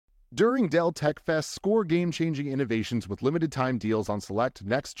During Dell Tech Fest, score game-changing innovations with limited-time deals on select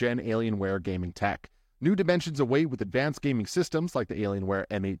next-gen Alienware gaming tech. New dimensions await with advanced gaming systems like the Alienware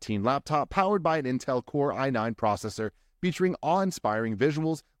M18 laptop powered by an Intel Core i9 processor featuring awe-inspiring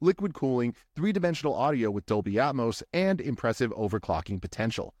visuals, liquid cooling, three-dimensional audio with Dolby Atmos, and impressive overclocking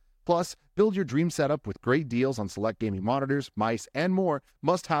potential. Plus, build your dream setup with great deals on select gaming monitors, mice, and more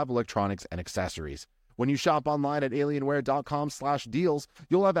must-have electronics and accessories. When you shop online at alienware.com/deals,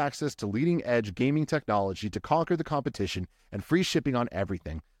 you'll have access to leading-edge gaming technology to conquer the competition and free shipping on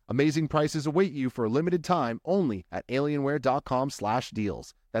everything. Amazing prices await you for a limited time only at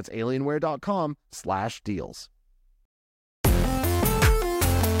alienware.com/deals. That's alienware.com/deals.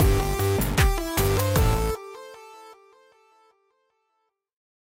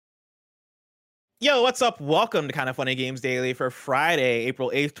 Yo, what's up? Welcome to Kind of Funny Games Daily for Friday,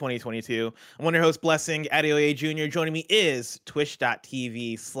 April 8th, 2022. I'm one of your hosts, Blessing Adeoye Jr. Joining me is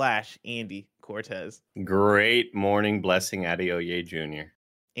twitch.tv/Andy Cortez. Great morning, Blessing Adeoye Jr.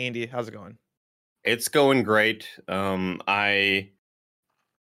 Andy, how's it going? It's going great. I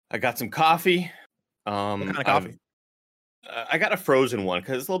got some coffee. What kind of coffee? I got a frozen one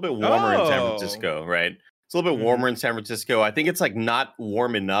because it's a little bit warmer in San Francisco, right? It's a little bit warmer in San Francisco. I think it's like not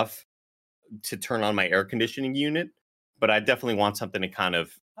warm enough to turn on my air conditioning unit, but I definitely want something to kind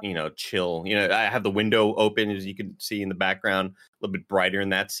of, chill. I have the window open, as you can see in the background, a little bit brighter in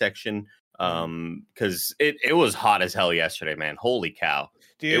that section. Because it was hot as hell yesterday, man. Holy cow.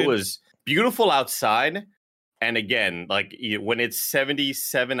 Dude. It was beautiful outside. And again, like when it's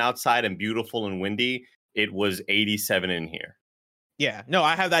 77 outside and beautiful and windy, it was 87 in here. Yeah, no,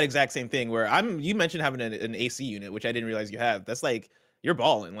 I have that exact same thing where you mentioned having an AC unit, which I didn't realize you have. That's like, you're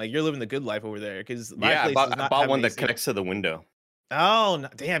balling. Like, you're living the good life over there. Because I bought one that connects to the window. Oh, no,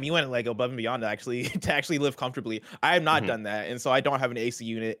 damn! You went like above and beyond to actually live comfortably. I have not done that, and so I don't have an AC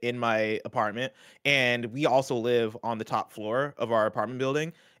unit in my apartment. And we also live on the top floor of our apartment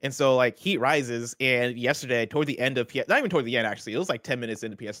building, and so like heat rises. And yesterday, toward the end of not even toward the end actually, it was like 10 minutes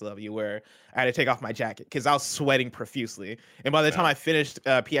into PSLW where I had to take off my jacket because I was sweating profusely. And by the time I finished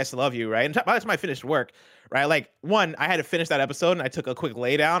PSLW, right, and by the time I finished work, right, like I had to finish that episode, and I took a quick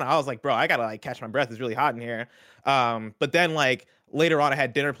lay down. I was like, bro, I gotta like catch my breath. It's really hot in here. But then like later on, I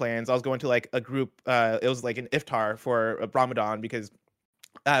had dinner plans. I was going to like a group. It was like an iftar for Ramadan because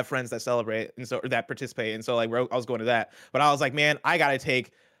I have friends that celebrate and or that participate. And so like I was going to that. But I was like, man, I gotta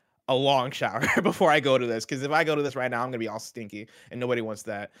take a long shower before I go to this, because if I go to this right now, I'm gonna be all stinky, and nobody wants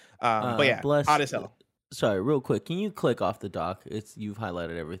that. But yeah, hot as hell. Sorry, real quick, can you click off the doc? You've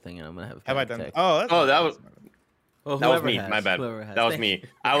highlighted everything, and I'm gonna have I done that? That was. Well, that was me. My bad. That was me.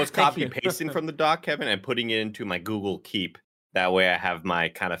 I was copy pasting from the doc, Kevin, and putting it into my Google Keep. That way I have my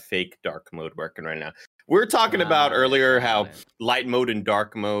kind of fake dark mode working right now. We were talking about earlier how light mode and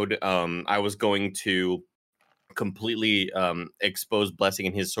dark mode, I was going to completely expose Blessing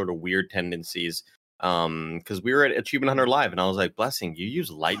and his sort of weird tendencies. Because we were at Achievement Hunter Live, and I was like, Blessing, you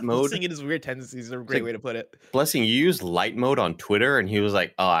use light mode? Blessing and his weird tendencies is a great way to put it. Blessing, you use light mode on Twitter? And he was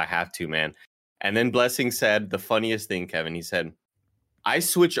like, oh, I have to, man. And then Blessing said the funniest thing, Kevin. He said, I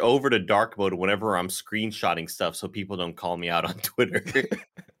switch over to dark mode whenever I'm screenshotting stuff so people don't call me out on Twitter.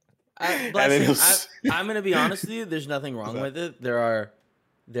 Blessing, I'm going to be honest with you. There's nothing wrong with it. There are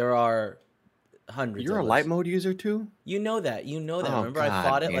hundreds. You're a light mode user too? You know that. Oh, Remember, I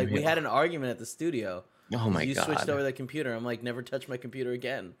fought it. Like, we had an argument at the studio. Oh my God. You switched over the computer. I'm like, never touch my computer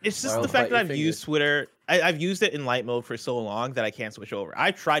again. It's just the fact that I've used Twitter. I've used it in light mode for so long that I can't switch over. I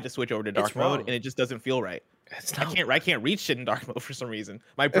tried to switch over to dark mode, and it just doesn't feel right. I can't read shit in dark mode for some reason.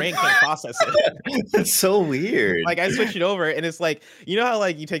 My brain can't process it. That's so weird. Like, I switch it over, and it's like, you know how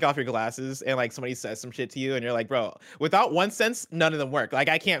like you take off your glasses and like somebody says some shit to you, and you're like, bro, without one sense, none of them work. Like,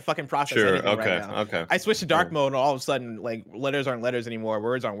 I can't fucking process anything right now. Okay. I switched to dark mode, and all of a sudden, like, letters aren't letters anymore,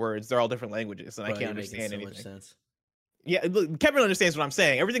 words aren't words. They're all different languages, and I can't understand anything. Much sense. Yeah, look, Kevin understands what I'm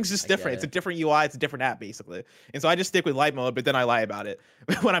saying. Everything's just different. It's a different UI. It's a different app, basically. And so I just stick with light mode, but then I lie about it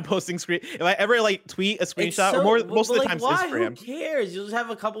when I'm posting screen. If I ever like tweet a screenshot, most of the time it's Instagram. Who cares? You'll just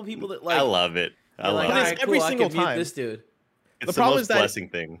have a couple people that like. I love it. I love it. It's every single time. This dude. It's the problem is that Blessing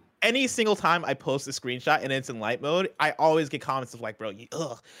thing. Any single time I post a screenshot and it's in light mode, I always get comments of like, bro, you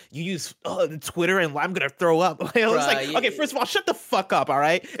use Twitter and I'm going to throw up. It's like, okay, first of all, shut the fuck up, all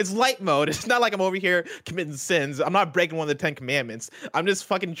right? It's light mode. It's not like I'm over here committing sins. I'm not breaking one of the 10 commandments. I'm just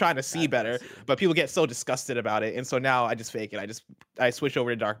fucking trying to see better. But people get so disgusted about it. And so now I just fake it. I switch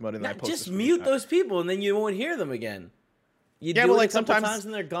over to dark mode and then I post. Just mute those people and then you won't hear them again. You do it like sometimes times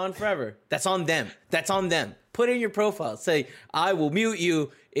and they're gone forever. That's on them. Put in your profile. Say, I will mute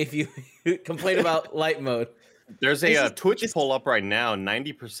you if you complain about light mode. There's a Twitch poll up right now.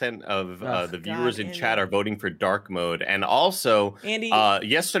 90% of the viewers in chat are voting for dark mode. And also, Andy,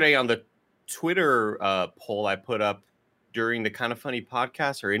 yesterday on the Twitter poll I put up during the Kind of Funny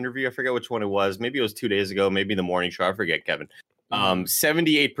podcast or interview, I forget which one it was. Maybe it was 2 days ago, maybe the morning show. I forget, Kevin.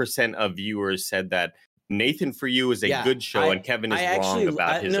 78% of viewers said that Nathan For You is a good show, and Kevin is wrong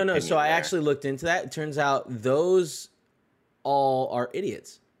about his opinion. So I actually looked into that. It turns out those all are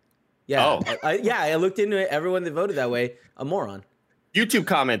idiots. Yeah. Oh. I looked into it. Everyone that voted that way, a moron. YouTube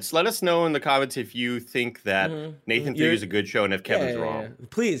comments. Let us know in the comments if you think that Nathan For You is a good show and if Kevin's wrong. Yeah.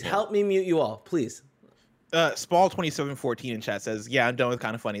 Please help me mute you all. Please. Spall2714 in chat says, "Yeah, I'm done with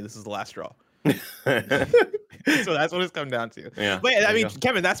Kind of Funny. This is the last straw." So that's what it's come down to. Yeah. But I mean,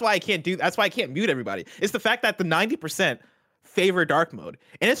 Kevin, that's why I can't mute everybody. It's the fact that the 90% favor dark mode,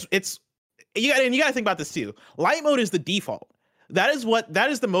 and it's you got to think about this too. Light mode is the default. That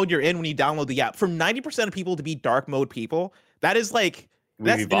is the mode you're in when you download the app. For 90% of people to be dark mode people, that's an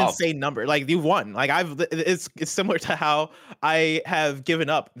insane number. Like, you won. Like, it's similar to how I have given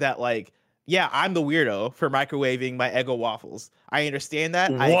up that, like, yeah, I'm the weirdo for microwaving my Eggo waffles. I understand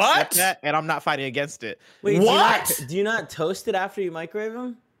that. I accept that, and I'm not fighting against it. Wait, what? Do you not toast it after you microwave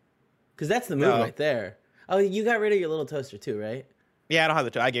them? Because that's the move right there. Oh, you got rid of your little toaster too, right? Yeah, I don't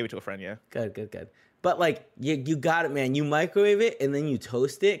have I gave it to a friend. Yeah. Good. But like, you got it, man. You microwave it and then you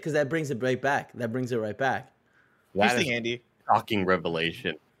toast it because that brings it right back. Here's the thing, Andy. Shocking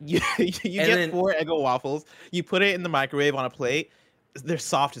revelation. You get 4 Eggo waffles. You put it in the microwave on a plate. They're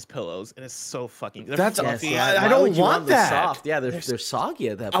soft as pillows, and it's so fucking. That's fluffy. I don't want that. Soft. Yeah, they're soggy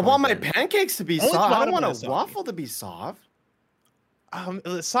at that point. I want my pancakes to be soft. I don't want a waffle to be soft.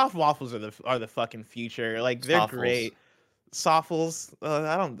 Soft waffles are the fucking future. Like, they're great. Soffles,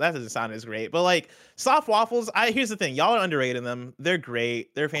 that doesn't sound as great, but like soft waffles, here's the thing, y'all are underrating them. They're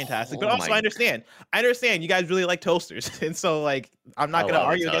great, they're fantastic, but also I understand you guys really like toasters, and so like I'm not gonna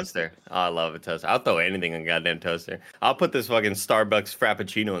argue against it. I love a toaster. I'll throw anything in a goddamn toaster. I'll put this fucking Starbucks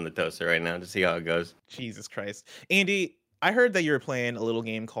Frappuccino in the toaster right now to see how it goes. Jesus Christ. Andy, I heard that you were playing a little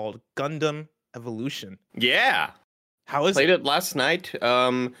game called Gundam Evolution. Yeah. How is it? Played it last night.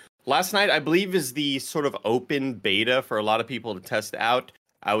 Last night, I believe, is the sort of open beta for a lot of people to test out.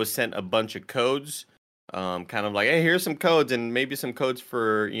 I was sent a bunch of codes, kind of like, hey, here's some codes, and maybe some codes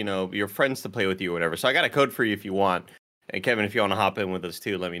for, your friends to play with you or whatever. So I got a code for you if you want. And Kevin, if you want to hop in with us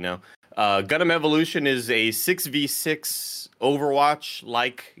too, let me know. Gundam Evolution is a 6v6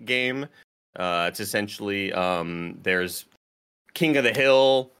 Overwatch-like game. It's essentially, there's King of the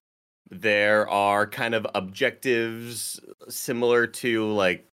Hill. There are kind of objectives similar to,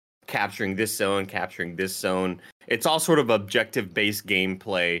 like, capturing this zone. It's all sort of objective-based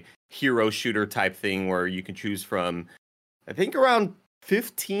gameplay, hero shooter type thing where you can choose from, I think, around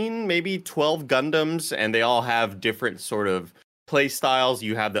 15, maybe 12 Gundams, and they all have different sort of play styles.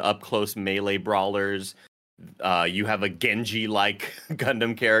 You have the up-close melee brawlers. You have a Genji-like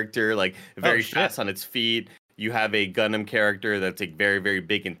Gundam character, like very fast on its feet. You have a Gundam character that's like very, very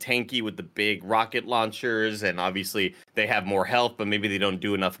big and tanky with the big rocket launchers, and obviously they have more health, but maybe they don't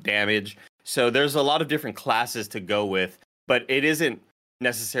do enough damage. So there's a lot of different classes to go with, but it isn't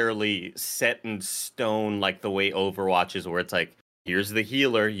necessarily set in stone like the way Overwatch is, where it's like, here's the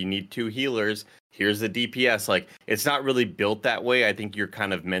healer, you need 2 healers, here's the DPS. Like, it's not really built that way. I think you're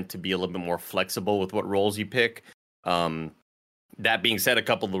kind of meant to be a little bit more flexible with what roles you pick. That being said, a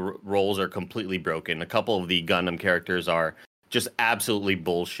couple of the roles are completely broken. A couple of the Gundam characters are just absolutely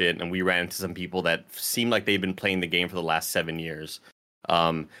bullshit, and we ran into some people that seem like they've been playing the game for the last 7 years.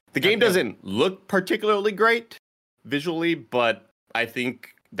 The game doesn't look particularly great visually, but I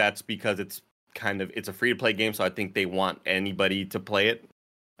think that's because it's a free-to-play game, so I think they want anybody to play it.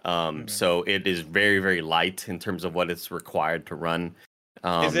 So it is very, very light in terms of what it's required to run.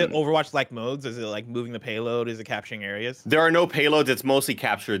 Is it Overwatch-like modes? Is it like moving the payload? Is it capturing areas? There are no payloads. It's mostly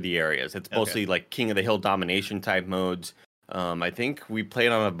capture the areas. It's mostly like King of the Hill domination type modes. I think we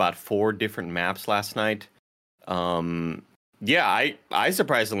played on about 4 different maps last night. I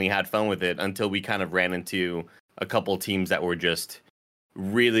surprisingly had fun with it until we kind of ran into a couple teams that were just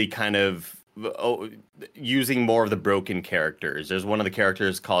really kind of using more of the broken characters. There's one of the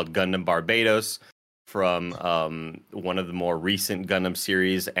characters called Gundam Barbados from one of the more recent Gundam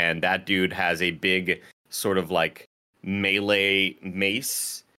series, and that dude has a big sort of like melee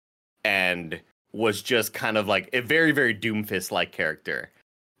mace and was just kind of like a very, very Doomfist-like character.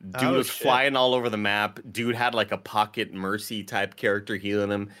 Dude was flying all over the map. Dude had like a pocket Mercy type character healing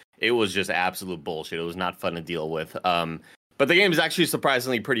him. It was just absolute bullshit. It was not fun to deal with. But the game is actually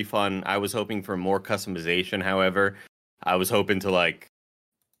surprisingly pretty fun. I was hoping for more customization, however. I was hoping to like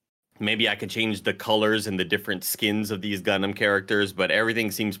Maybe I could change the colors and the different skins of these Gundam characters, but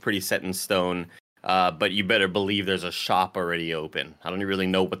everything seems pretty set in stone. But you better believe there's a shop already open. I don't really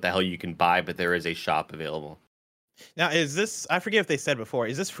know what the hell you can buy, but there is a shop available. Now, is this, I forget if they said before,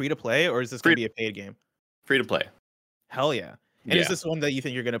 is this free to play or is this going to be a paid game? Free to play. Hell yeah. And is this one that you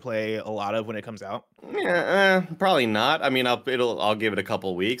think you're going to play a lot of when it comes out? Yeah, probably not. I mean, I'll give it a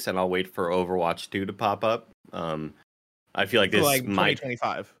couple weeks and I'll wait for Overwatch 2 to pop up. I feel like this like might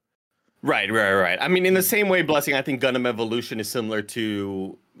 2025. Right. I mean, in the same way, Blessing, I think Gundam Evolution is similar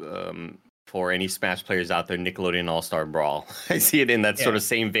to, for any Smash players out there, Nickelodeon All-Star Brawl. I see it in that sort of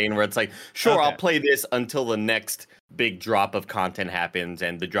same vein where it's like, sure, I'll play this until the next big drop of content happens,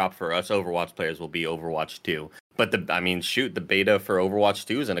 and the drop for us Overwatch players will be Overwatch 2. But the beta for Overwatch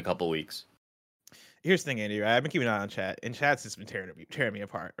 2 is in a couple weeks. Here's the thing, Andy, right? I've been keeping an eye on chat, and chat's just been tearing me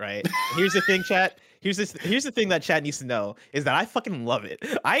apart, right? Here's the thing, chat. Here's the thing that chat needs to know is that I fucking love it.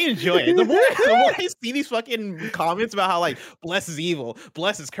 I enjoy it. The more I see these fucking comments about how like Bless is evil,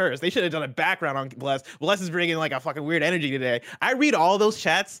 Bless is cursed, they should have done a background on Bless. Bless is bringing like a fucking weird energy today. I read all those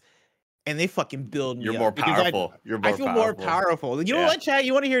chats, and they fucking build me You're up more powerful. I feel more powerful. You know what, chat?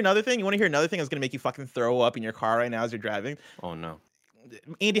 You want to hear another thing? You want to hear another thing that's gonna make you fucking throw up in your car right now as you're driving? Oh no,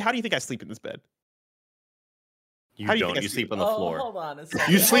 Andy, how do you think I sleep in this bed? You don't. You sleep on the floor. Hold on a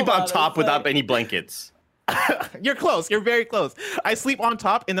second. You sleep on top without any blankets. You're close. You're very close. I sleep on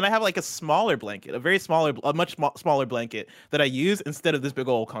top, and then I have like a smaller blanket, a much smaller blanket that I use instead of this big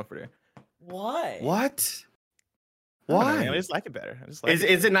old comforter. Why? What? Why? I just like it better. Is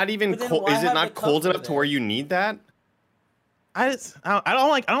it not even cold? Is it not cold enough to where you need that? I don't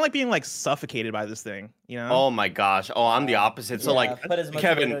like being like suffocated by this thing. You know? Oh my gosh. Oh, I'm the opposite. So like,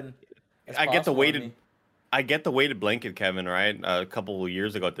 Kevin, I get the weighted blanket, Kevin, right? A couple of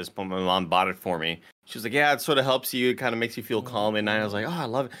years ago at this point, my mom bought it for me. She was like, yeah, it sort of helps you. It kind of makes you feel calm at night. I was like, oh, I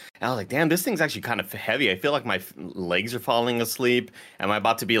love it. And I was like, damn, this thing's actually kind of heavy. I feel like my legs are falling asleep. Am I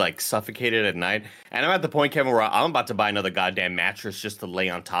about to be like suffocated at night? And I'm at the point, Kevin, where I'm about to buy another goddamn mattress just to lay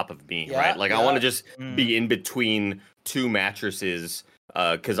on top of me, right? Like I want to just be in between two mattresses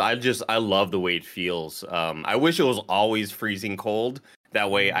because I love the way it feels. I wish it was always freezing cold. That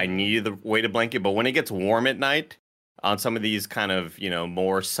way I need the weighted blanket. But when it gets warm at night, on some of these kind of,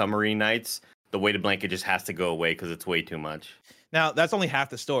 more summery nights, the weighted blanket just has to go away because it's way too much. Now, that's only half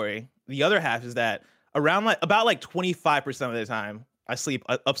the story. The other half is that about 25% of the time, I sleep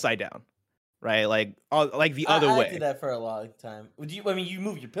upside down, right? Like the other way. I did that for a long time. You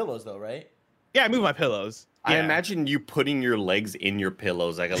move your pillows though, right? Yeah, I move my pillows. Yeah. I imagine you putting your legs in your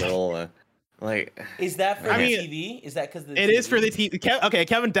pillows like a little... is that for the TV? Is that because it is for the TV? Okay,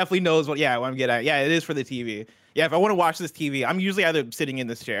 Kevin definitely knows what I'm getting at. Yeah, it is for the TV. Yeah, if I want to watch this TV, I'm usually either sitting in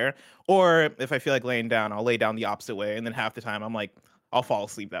this chair, or if I feel like laying down, I'll lay down the opposite way, and then half the time I'm like, I'll fall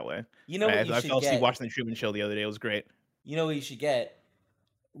asleep that way. You know what you I should fell asleep get? watching the Truman Show the other day. It was great. You know what you should get?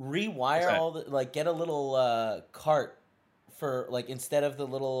 Rewire all the get a little cart for instead of the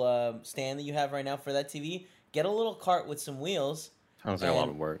little stand that you have right now for that TV. Get a little cart with some wheels. Sounds like a lot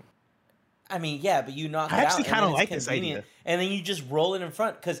of work. I mean, yeah, but you knock it out. I actually kind of like this idea. And then you just roll it in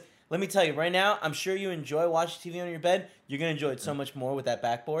front. Because let me tell you, right now, I'm sure you enjoy watching TV on your bed. You're going to enjoy it so much more with that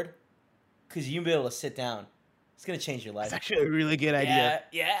backboard. Because you'll be able to sit down. It's going to change your life. It's actually a really good idea.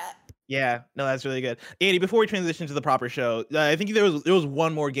 Yeah. No, that's really good. Andy, before we transition to the proper show, I think there was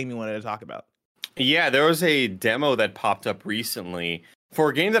one more game you wanted to talk about. Yeah, there was a demo that popped up recently for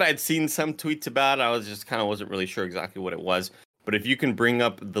a game that I'd seen some tweets about. I was just kind of wasn't really sure exactly what it was. But if you can bring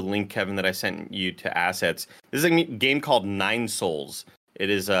up the link, Kevin, that I sent you to assets, this is a game called Nine Souls.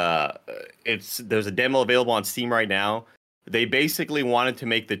 It is there's a demo available on Steam right now. They basically wanted to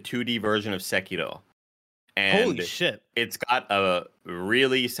make the 2D version of Sekiro. And holy shit. It's got a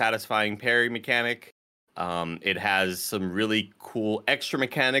really satisfying parry mechanic. It has some really cool extra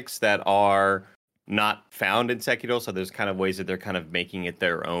mechanics that are not found in Sekiro. So there's kind of ways that they're kind of making it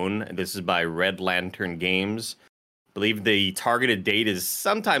their own. This is by Red Lantern Games. I believe the targeted date is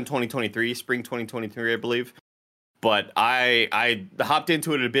sometime 2023, spring 2023, I believe. But I hopped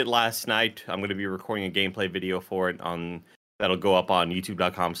into it a bit last night. I'm going to be recording a gameplay video for it that'll go up on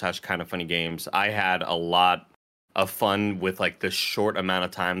youtube.com/kindoffunnygames. I had a lot of fun with the short amount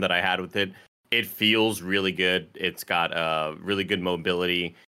of time that I had with it. It feels really good. It's got really good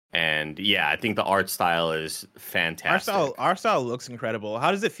mobility. And yeah, I think the art style is fantastic. Our style looks incredible. How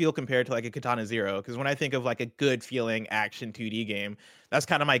does it feel compared to a Katana Zero? Because when I think of a good feeling action 2D game, that's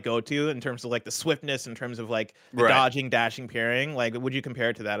kind of my go-to in terms of the swiftness, in terms of the dodging, dashing, parrying. Would you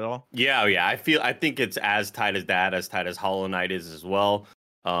compare it to that at all? Yeah. I think it's as tight as that, as tight as Hollow Knight is as well.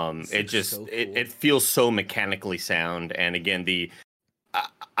 It feels so mechanically sound. And again,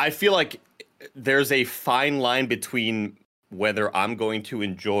 I feel like there's a fine line between whether I'm going to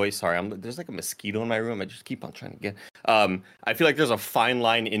enjoy. Sorry, there's like a mosquito in my room. I just keep on trying to get. I feel like there's a fine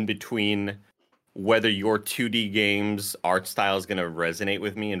line in between whether your 2D game's art style is going to resonate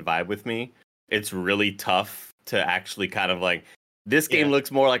with me and vibe with me. It's really tough to actually kind of like, this game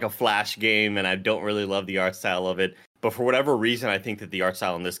looks more like a Flash game, and I don't really love the art style of it. But for whatever reason, I think that the art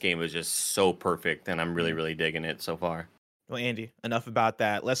style in this game is just so perfect, and I'm really, really digging it so far. Well, Andy, enough about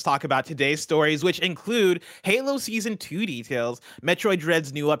that. Let's talk about today's stories, which include Halo Season 2 details, Metroid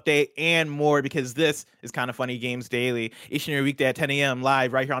Dread's new update, and more, because this is Kinda Funny Games Daily. Each and every weekday at 10 a.m.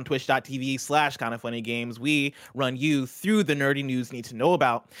 live right here on twitch.tv/KindaFunnyGames. We run you through the nerdy news you need to know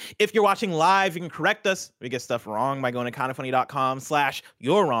about. If you're watching live, you can correct us. We get stuff wrong by going to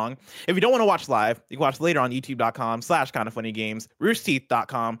kindafunny.com/you're wrong. If you don't want to watch live, you can watch later on youtube.com/KindaFunnyGames,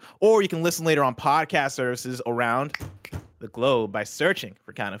 roosterteeth.com, or you can listen later on podcast services around the globe by searching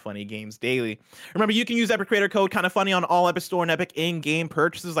for Kinda Funny Games Daily. Remember, you can use Epic Creator Code Kinda Funny on all Epic Store and Epic in-game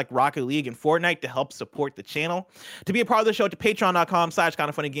purchases like Rocket League and Fortnite to help support the channel. To be a part of the show, to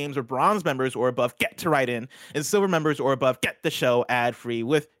patreon.com/KindaFunnyGames, where bronze members or above get to write in, and silver members or above get the show ad-free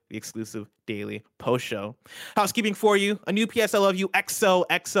with the exclusive daily post show. Housekeeping for you, a new PS I Love You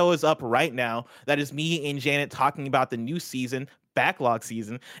XOXO is up right now. That is me and Janet talking about the new season, backlog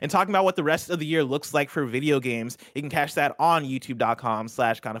season, and talking about what the rest of the year looks like for video games. You can catch that on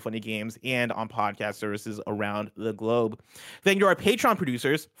youtube.com/KindaFunnyGames and on podcast services around the globe. Thank you to our Patreon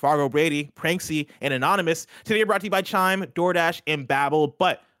producers, Fargo Brady, Pranksy, and Anonymous. Today brought to you by Chime, DoorDash, and Babbel,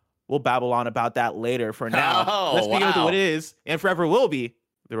 but we'll babble on about that later. For now, let's begin with what is, and forever will be,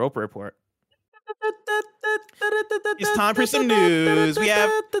 the Roper Report. It's time for some news. We have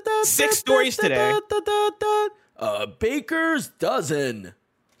 6 stories today. A baker's dozen.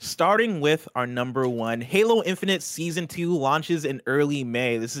 Starting with our number one, Halo Infinite Season 2 launches in early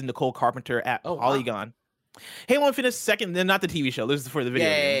May. This is Nicole Carpenter at Polygon. Wow. Halo Infinite's second, not the TV show. This is for the video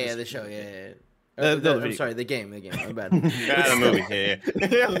game. Yeah, the show, yeah. I'm sorry, the game. My bad. The movie,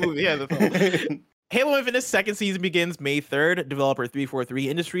 the movie, the film. Halo Infinite's second season begins May 3rd. Developer 343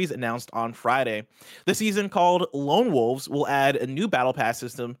 Industries announced on Friday. The season, called Lone Wolves, will add a new battle pass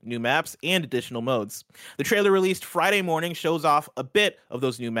system, new maps, and additional modes. The trailer released Friday morning shows off a bit of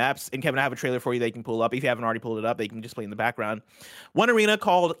those new maps. And Kevin, I have a trailer for you that you can pull up. If you haven't already pulled it up, they can just play in the background. One arena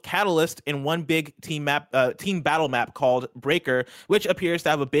called Catalyst, and one big team battle map called Breaker, which appears to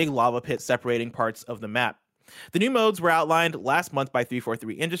have a big lava pit separating parts of the map. The new modes were outlined last month by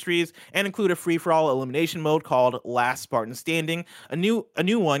 343 Industries and include a free-for-all elimination mode called Last Spartan Standing, a new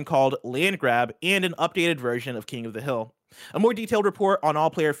one called Land Grab, and an updated version of King of the Hill. A more detailed report on all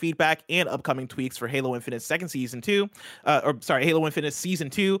player feedback and upcoming tweaks for Halo Infinite Halo Infinite Season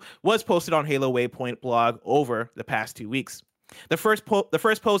 2 was posted on Halo Waypoint blog over the past 2 weeks. The first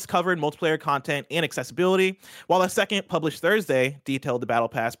post covered multiplayer content and accessibility, while a second, published Thursday, detailed the Battle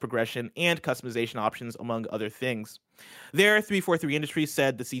Pass progression and customization options, among other things. There, 343 Industries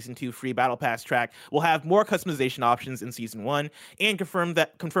said the Season 2 free Battle Pass track will have more customization options in Season 1, and confirmed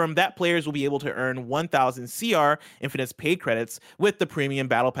that players will be able to earn 1,000 CR Infinite's paid credits with the Premium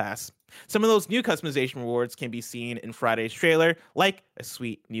Battle Pass. Some of those new customization rewards can be seen in Friday's trailer, like a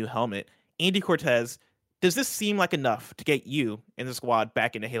sweet new helmet. Andy Cortez, does this seem like enough to get you and the squad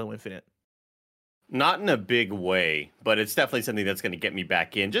back into Halo Infinite? Not in a big way, but it's definitely something that's going to get me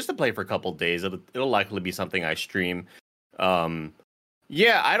back in just to play for a couple days. It'll likely be something I stream.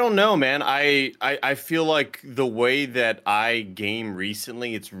 Yeah, I don't know, man. I feel like the way that I game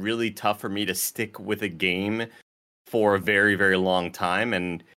recently, it's really tough for me to stick with a game for a very, very long time.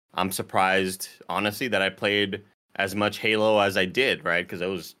 And I'm surprised, honestly, that I played as much Halo as I did, right? Because it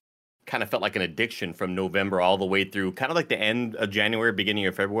was kind of felt like an addiction from November all the way through kind of like the end of January, beginning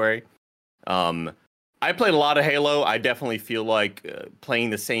of February. I played a lot of Halo. I definitely feel like playing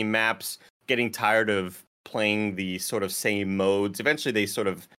the same maps, getting tired of playing the sort of same modes. Eventually, they sort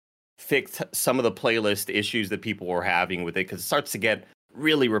of fixed some of the playlist issues that people were having with it, because it starts to get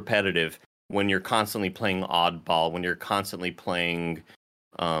really repetitive when you're constantly playing Oddball, when you're constantly playing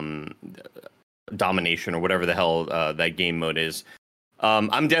Domination or whatever the hell that game mode is.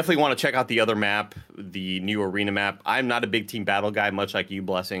 I'm definitely want to check out the other map, the new arena map. I'm not a big team battle guy, much like you,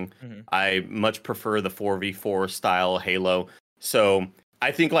 Blessing. Mm-hmm. I much prefer the 4v4 style Halo. So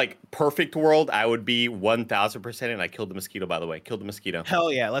I think like perfect world, I would be 1000%. And I killed the mosquito, by the way. Killed the mosquito.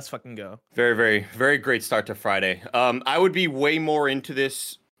 Hell yeah, let's fucking go. Very, very, very great start to Friday. I would be way more into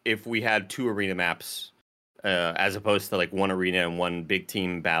this if we had 2 arena maps, as opposed to like 1 arena and 1 big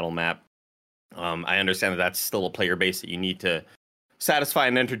team battle map. I understand that that's still a player base that you need to satisfy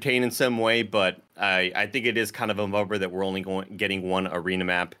and entertain in some way, but I think it is kind of a bummer that we're only getting one arena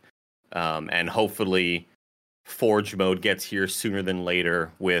map, and hopefully Forge mode gets here sooner than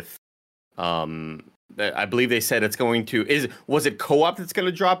later with I believe they said it's going to was it co-op that's going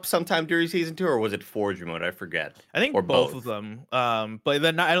to drop sometime during season 2, or was it Forge mode? I forget. I think or both of them. But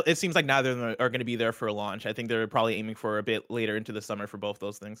then it seems like neither of them are going to be there for a launch. I think they're probably aiming for a bit later into the summer for both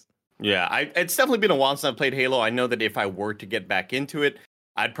those things. Yeah, it's definitely been a while since I've played Halo. I know that if I were to get back into it,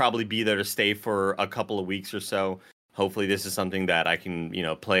 I'd probably be there to stay for a couple of weeks or so. Hopefully this is something that I can,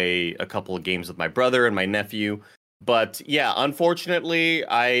 play a couple of games with my brother and my nephew. But yeah, unfortunately,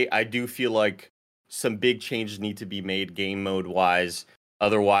 I do feel like some big changes need to be made game mode wise.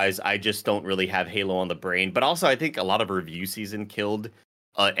 Otherwise, I just don't really have Halo on the brain. But also, I think a lot of review season killed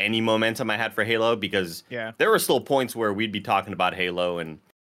any momentum I had for Halo, because there were still points where we'd be talking about Halo and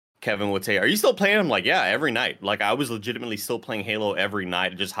Kevin would say, "Are you still playing?" I'm like, "Yeah, every night." Like, I was legitimately still playing Halo every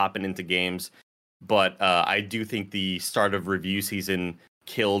night, just hopping into games. But I do think the start of review season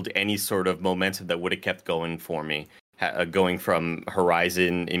killed any sort of momentum that would have kept going for me. Going from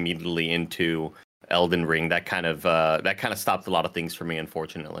Horizon immediately into Elden Ring, that kind of stopped a lot of things for me,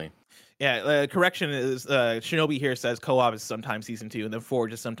 unfortunately. Yeah, correction is Shinobi here says co-op is sometimes season 2, and then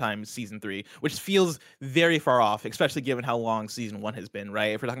Forge is sometimes season 3, which feels very far off, especially given how long season 1 has been,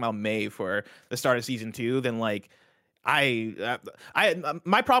 right? If we're talking about May for the start of season 2, then like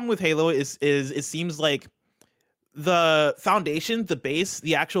my problem with Halo is it seems like the foundation, the base,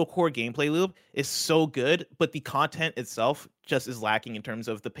 the actual core gameplay loop is so good, but the content itself just is lacking in terms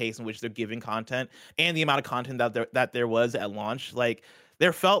of the pace in which they're giving content and the amount of content that there was at launch. Like,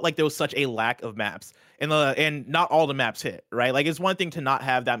 there felt like there was such a lack of maps, and not all the maps hit, right? Like, it's one thing to not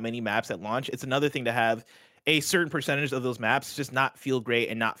have that many maps at launch. It's another thing to have a certain percentage of those maps just not feel great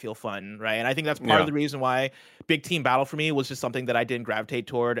and not feel fun, right? And I think that's part of the reason why Big Team Battle for me was just something that I didn't gravitate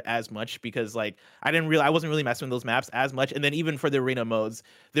toward as much, because like I wasn't really messing with those maps as much. And then even for the arena modes,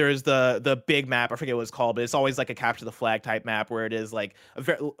 there is the big map, I forget what it's called, but it's always like a capture the flag type map where it is like a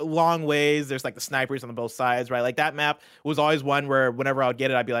very long ways. There's like the snipers on both sides, right? Like that map was always one where whenever I would get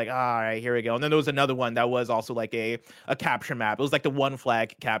it, I'd be like, all right, here we go. And then there was another one that was also like a capture map. It was like the one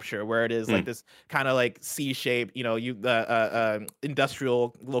flag capture where it is like this kind of like C-shaped,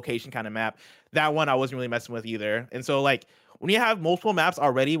 industrial location kind of map. That one I wasn't really messing with either. And so like when you have multiple maps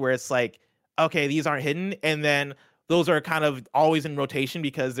already where it's like, okay, these aren't hidden, and then those are kind of always in rotation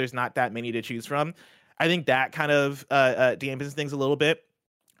because there's not that many to choose from, I think that kind of dampens things a little bit.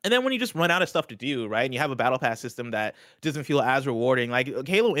 And then when you just run out of stuff to do, right, and you have a battle pass system that doesn't feel as rewarding, like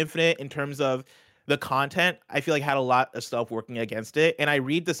Halo Infinite in terms of the content, I feel like had a lot of stuff working against it. And I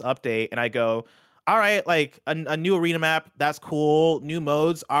read this update and I go, all right, like a new arena map, that's cool. New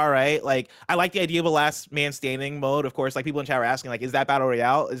modes, all right. Like, I like the idea of a last man standing mode. Of course, like people in chat are asking, like, is that battle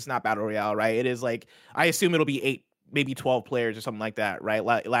royale? It's not battle royale, right? It is like, I assume it'll be 8, maybe 12 players or something like that, right?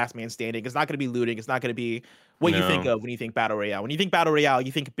 Last man standing. It's not going to be looting. It's not going to be what you think of when you think battle royale. When you think battle royale,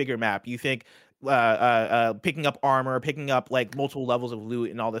 you think bigger map. You think picking up armor, picking up like multiple levels of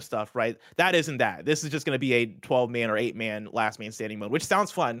loot and all this stuff, right? That isn't that. This is just going to be a 12-man or 8-man last man standing mode, which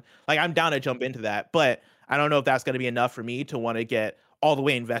sounds fun. Like, I'm down to jump into that, but I don't know if that's going to be enough for me to want to get all the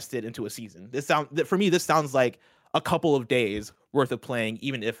way invested into a season. For me, this sounds like a couple of days worth of playing,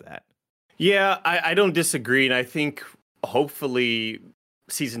 even if that. Yeah, I don't disagree, and I think hopefully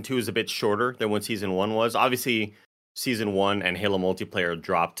season 2 is a bit shorter than what season 1 was. Obviously, season 1 and Halo multiplayer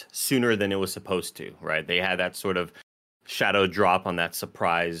dropped sooner than it was supposed to, right? They had that sort of shadow drop on that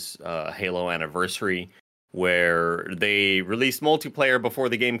surprise Halo anniversary where they released multiplayer before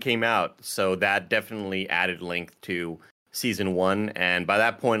the game came out. So that definitely added length to season 1. And by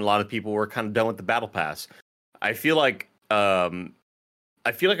that point, a lot of people were kind of done with the battle pass. I feel like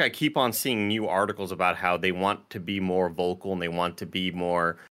I keep on seeing new articles about how they want to be more vocal and they want to be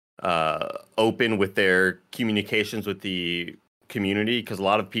more open with their communications with the community, because a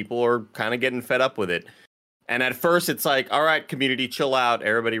lot of people are kind of getting fed up with it. And at first it's like, all right, community, chill out,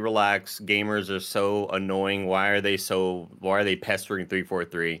 everybody relax. Gamers are so annoying. Why are they pestering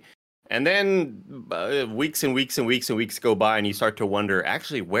 343? And then weeks and weeks and weeks and weeks go by and you start to wonder,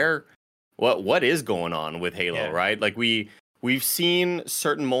 actually, what is going on with Halo, right? Like we've seen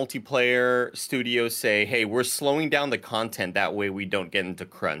certain multiplayer studios say, hey, we're slowing down the content. That way we don't get into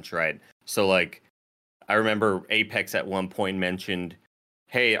crunch, right? So, like, I remember Apex at one point mentioned,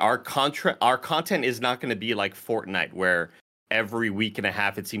 hey, our content is not going to be like Fortnite, where every week and a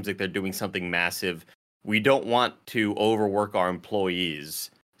half it seems like they're doing something massive. We don't want to overwork our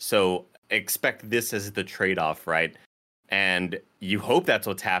employees. So expect this as the trade-off, right? And you hope that's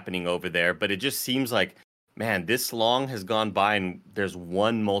what's happening over there, but it just seems like man, this long has gone by and there's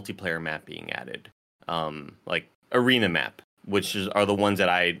one multiplayer map being added. Like arena map, which are the ones that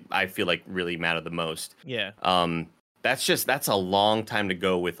I feel like really matter the most. Yeah. That's a long time to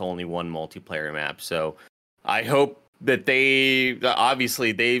go with only one multiplayer map. So I hope that they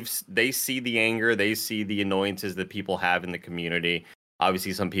obviously they see the anger, they see the annoyances that people have in the community.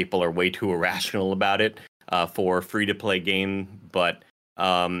 Obviously, some people are way too irrational about it for a free to play game. But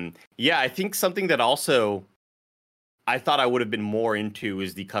yeah, I think something that also I thought I would have been more into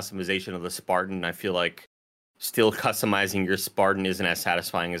is the customization of the Spartan. I feel like still customizing your Spartan isn't as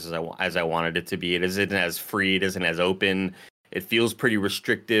satisfying as I wanted it to be. It isn't as free. It isn't as open. It feels pretty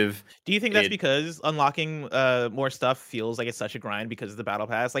restrictive. Do you think that's because unlocking more stuff feels like it's such a grind because of the battle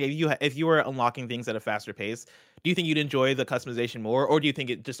pass? Like if you were unlocking things at a faster pace, do you think you'd enjoy the customization more, or do you think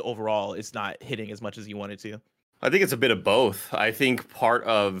it just overall is not hitting as much as you wanted to? I think it's a bit of both. I think part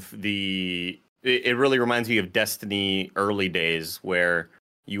of it really reminds me of Destiny early days where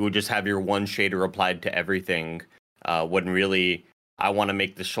you would just have your one shader applied to everything. When really I want to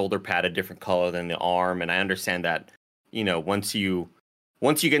make the shoulder pad a different color than the arm, and I understand that. Once you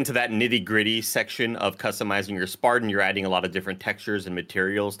get into that nitty gritty section of customizing your Spartan, you're adding a lot of different textures and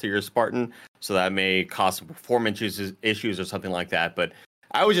materials to your Spartan. So that may cause some performance issues or something like that. But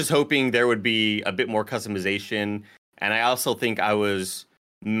I was just hoping there would be a bit more customization. And I also think I was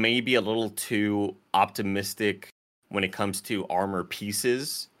maybe a little too optimistic when it comes to armor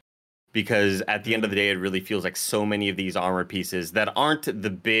pieces. Because at the end of the day, it really feels like so many of these armor pieces that aren't the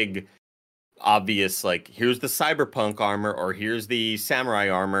big obvious, like here's the cyberpunk armor or here's the samurai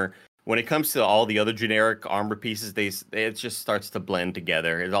armor. When it comes to all the other generic armor pieces, it just starts to blend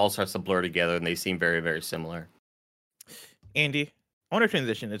together. It all starts to blur together, and they seem very, very similar. Andy, I want to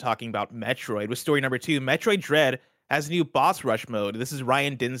transition to talking about Metroid with story number 2. Metroid Dread has a new boss rush mode. This is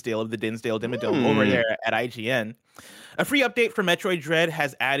Ryan Dinsdale of the Dinsdale Dimmadome over there at IGN. A free update for Metroid Dread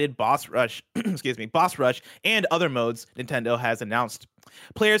has added boss rush, boss rush, and other modes Nintendo has announced.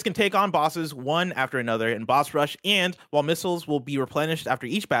 Players can take on bosses one after another in boss rush, and while missiles will be replenished after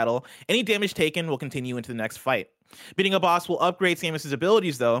each battle, any damage taken will continue into the next fight. Beating a boss will upgrade Samus's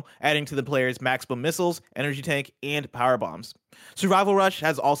abilities, though, adding to the player's maximum missiles, energy tank, and power bombs. Survival Rush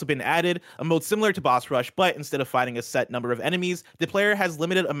has also been added, a mode similar to Boss Rush, but instead of fighting a set number of enemies, the player has a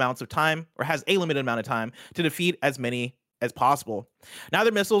limited amount of time to defeat as many as possible.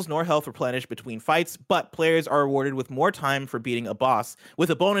 Neither missiles nor health replenish between fights, but players are rewarded with more time for beating a boss,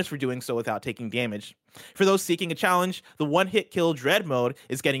 with a bonus for doing so without taking damage. For those seeking a challenge, the one-hit kill Dread mode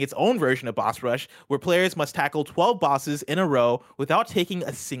is getting its own version of Boss Rush, where players must tackle 12 bosses in a row without taking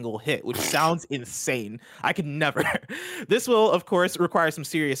a single hit, which sounds insane. I could never. This will, of course, require some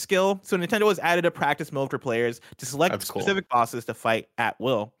serious skill, so Nintendo has added a practice mode for players to select specific bosses to fight at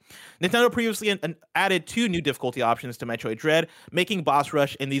will. Nintendo previously added 2 new difficulty options to Metroid Dread, making Boss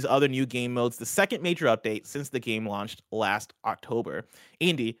Rush and these other new game modes the second major update since the game launched last October.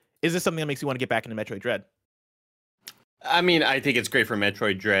 Andy, is this something that makes you want to get back into Metroid Dread? I mean, I think it's great for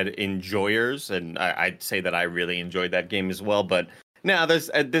Metroid Dread enjoyers, and I'd say that I really enjoyed that game as well. But no, this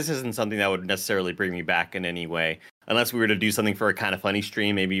isn't something that would necessarily bring me back in any way, unless we were to do something for a kind of funny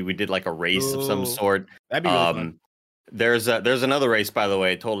stream. Maybe we did like a race of some sort. That'd be really fun. There's another race, by the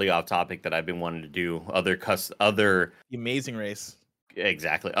way, totally off topic, that I've been wanting to do. The Amazing Race.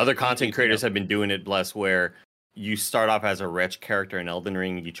 Exactly. Other content creators have been doing it, bless, where you start off as a wretch character in Elden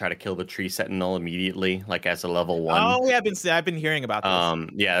Ring, and you try to kill the tree sentinel immediately, like as a level 1. Oh yeah, I've been hearing about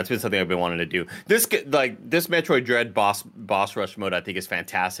this. Yeah, that's been something I've been wanting to do. This Metroid Dread boss rush mode, I think, is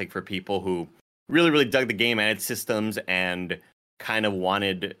fantastic for people who really, really dug the game and its systems and kind of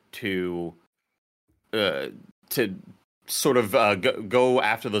wanted to sort of go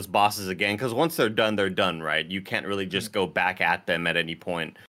after those bosses again, because once they're done, right? You can't really just go back at them at any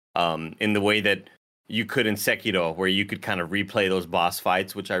point in the way that you could in Sekiro, where you could kind of replay those boss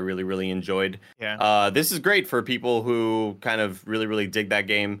fights, which I really, really enjoyed. Yeah. This is great for people who kind of really, really dig that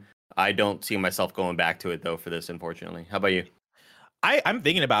game. I don't see myself going back to it, though, for this, unfortunately. How about you? I'm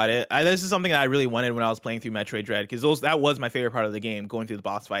thinking about it. This is something that I really wanted when I was playing through Metroid Dread, because that was my favorite part of the game, going through the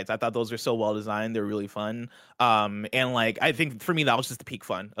boss fights. I thought those were so well designed; they're really fun. And like I think for me that was just the peak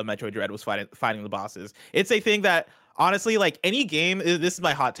fun of Metroid Dread, was fighting the bosses. It's a thing that honestly, like any game, this is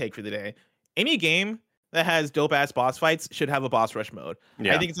my hot take for the day. Any game that has dope ass boss fights should have a boss rush mode.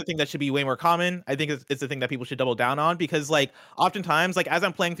 Yeah. I think it's a thing that should be way more common. I think it's a thing that people should double down on, because like oftentimes, like as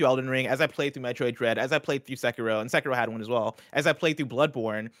I'm playing through Elden Ring, as I play through Metroid Dread, as I played through Sekiro, and Sekiro had one as well, as I played through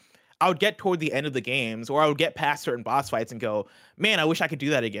Bloodborne, I would get toward the end of the games, or I would get past certain boss fights and go, man, I wish I could do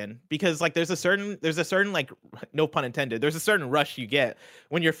that again. Because like there's a certain like, no pun intended, there's a certain rush you get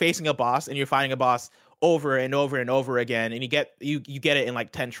when you're facing a boss and you're fighting a boss over and over and over again, and you get it in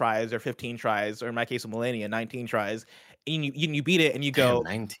like 10 tries or 15 tries, or in my case with Millennia, 19 tries, and you beat it and you go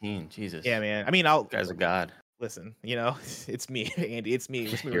 19, Jesus. Yeah, man. I mean, you guys are god. Listen, it's me, Andy. It's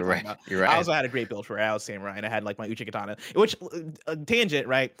me. You're right. You're right. I also had a great build for it. I was samurai, and I had like my Uchi Katana, which tangent,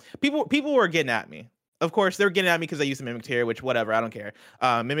 right? People were getting at me. Of course, they were getting at me because I used the Mimic Tier, which whatever, I don't care.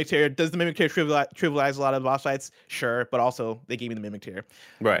 Mimic Tier, does the Mimic Tier trivialize a lot of boss fights? Sure, but also they gave me the Mimic Tier.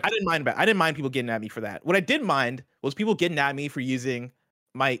 Right. I didn't mind people getting at me for that. What I did mind was people getting at me for using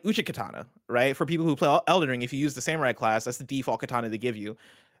my Uchi Katana, right? For people who play Elden Ring, if you use the samurai class, that's the default katana they give you.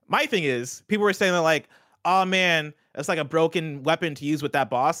 My thing is, people were saying that like, oh man, that's like a broken weapon to use with that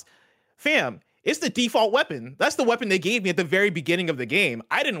boss. Fam, it's the default weapon. That's the weapon they gave me at the very beginning of the game.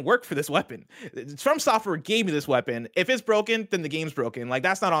 I didn't work for this weapon. From Software gave me this weapon. If it's broken, then the game's broken. Like,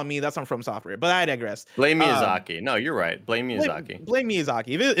 that's not on me. That's on From Software. But I digress. Blame Miyazaki. No, you're right. Blame Miyazaki. Blame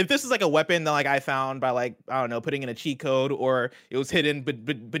Miyazaki. If this is like a weapon that like I found by like, I don't know, putting in a cheat code, or it was hidden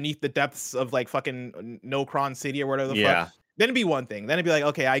beneath the depths of like fucking Nokron City or whatever the fuck. Then it'd be one thing. Then it'd be like,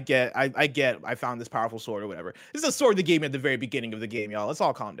 okay, I found this powerful sword or whatever. This is a sword they gave me at the very beginning of the game, y'all. Let's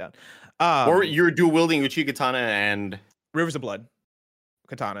all calm down. Or you're dual wielding Uchi Katana and Rivers of Blood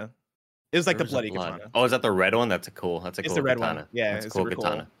Katana. It was like Rivers the bloody katana. Oh, is that the red one? That's cool. It's the red katana. One. Yeah, that's it's cool super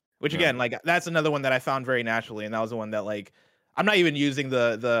katana. Cool. Which again, like that's another one that I found very naturally, and that was the one that like I'm not even using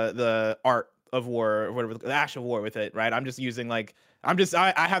the art of war or whatever, the Ash of War with it, right? I'm just using like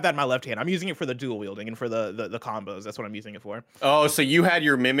I have that in my left hand. I'm using it for the dual wielding and for the combos. That's what I'm using it for. Oh, so you had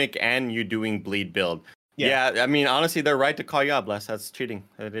your Mimic and you doing bleed build. Yeah, I mean, honestly, they're right to call you out, Bless. That's cheating.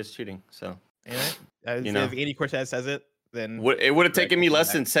 It is cheating. So, if Andy Cortez says it, then it would have taken me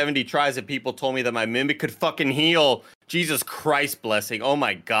less than 70 tries if people told me that my Mimic could fucking heal. Jesus Christ, blessing. Oh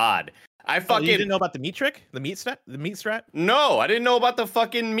my God. You didn't know about the meat trick? The meat strat? No, I didn't know about the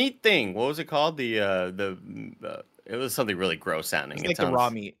fucking meat thing. What was it called? It was something really gross sounding. It's like the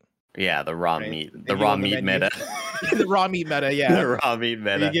raw meat. Yeah, the raw meat. The raw meat meta. The raw meat meta, yeah. The raw meat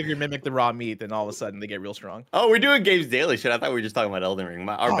meta. You give your Mimic the raw meat, then all of a sudden they get real strong. Oh, we're doing games daily shit. I thought we were just talking about Elden Ring.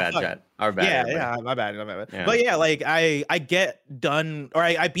 Our bad, chat. Our bad. Yeah, my bad. Yeah. But yeah, like I get done, or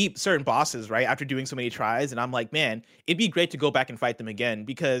I beat certain bosses, right, after doing so many tries, and I'm like, man, it'd be great to go back and fight them again,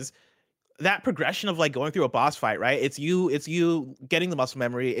 because that progression of like going through a boss fight, right? It's you getting the muscle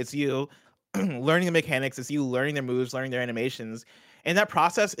memory, it's you learning the mechanics, it's you learning their moves, learning their animations. And that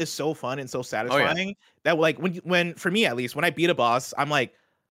process is so fun and so satisfying that like when for me at least, when I beat a boss, I'm like,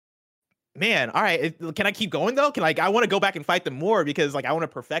 man, all right, can I keep going though? I want to go back and fight them more, because like I want to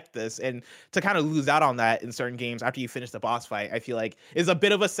perfect this. And to kind of lose out on that in certain games after you finish the boss fight, I feel like is a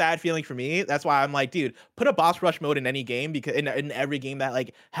bit of a sad feeling for me. That's why I'm like, dude, put a boss rush mode in any game, because in every game that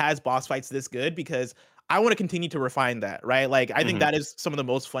like has boss fights this good, because I want to continue to refine that, right? Like, I think that is some of the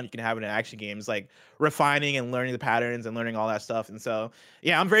most fun you can have in an action game, is like refining and learning the patterns and learning all that stuff. And so,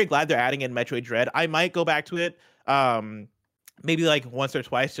 yeah, I'm very glad they're adding in Metroid Dread. I might go back to it, maybe like once or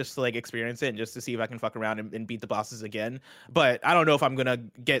twice, just to like experience it and just to see if I can fuck around and beat the bosses again. But I don't know if I'm gonna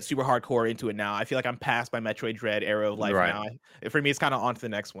get super hardcore into it now. I feel like I'm past my Metroid Dread era of life now. For me, it's kind of on to the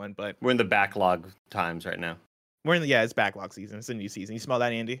next one. But we're in the backlog times right now. It's backlog season. It's a new season. You smell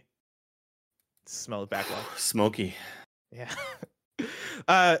that, Andy? Smell the backlog. Smoky. Yeah.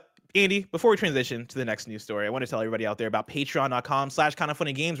 Andy, before we transition to the next news story, I want to tell everybody out there about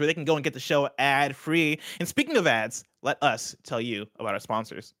patreon.com/kindoffunnygames, where they can go and get the show ad free. And speaking of ads, let us tell you about our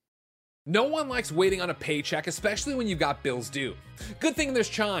sponsors. No one likes waiting on a paycheck, especially when you've got bills due. Good thing there's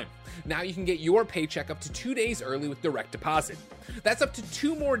Chime. Now you can get your paycheck up to 2 days early with direct deposit. That's up to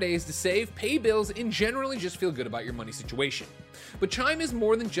 2 more days to save, pay bills, and generally just feel good about your money situation. But Chime is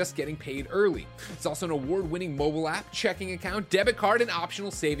more than just getting paid early. It's also an award-winning mobile app, checking account, debit card, and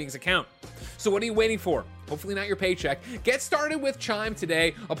optional savings account. So what are you waiting for? Hopefully not your paycheck. Get started with Chime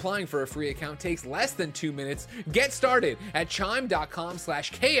today. Applying for a free account takes less than 2 minutes. Get started at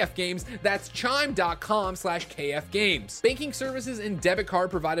chime.com/kfgames. That's chime.com/kfgames. Banking services and debit card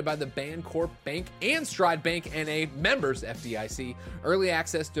provided by the Bancorp Bank and Stride Bank NA, members FDIC. Early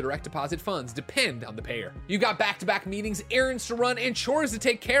access to direct deposit funds depend on the payer. You got back-to-back meetings, errands to run, and chores to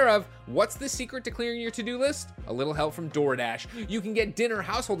take care of. What's the secret to clearing your to-do list? A little help from DoorDash. You can get dinner,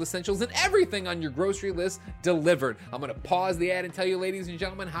 household essentials, and everything on your grocery list delivered. I'm going to pause the ad and tell you, ladies and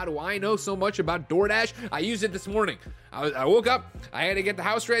gentlemen, how do I know so much about DoorDash? I used it this morning. I woke up, I had to get the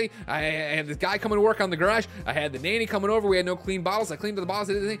house ready, I had this guy coming to work on the garage, I had the nanny coming over, we had no clean bottles, I cleaned the bottles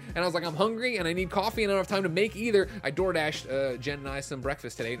and everything, and I was like, I'm hungry and I need coffee and I don't have time to make either. I DoorDashed Jen and I some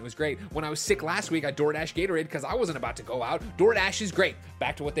breakfast today and it was great. When I was sick last week, I DoorDashed Gatorade because I wasn't about to go out. DoorDash is great.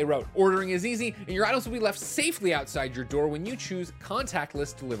 Back to what they wrote. Ordering is easy and your items will be left safely outside your door when you choose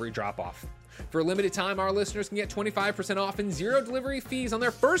contactless delivery drop-off. For a limited time, our listeners can get 25% off and 0 delivery fees on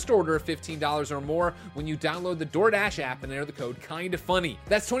their first order of $15 or more when you download the DoorDash app and enter the code KINDAFUNNY.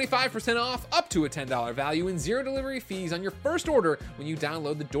 That's 25% off up to a $10 value and 0 delivery fees on your first order when you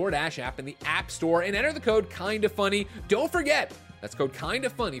download the DoorDash app in the App Store and enter the code KINDAFUNNY. Don't forget, that's code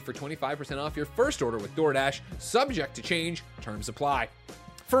KINDAFUNNY for 25% off your first order with DoorDash, subject to change, terms apply.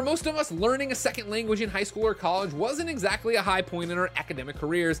 For most of us, learning a second language in high school or college wasn't exactly a high point in our academic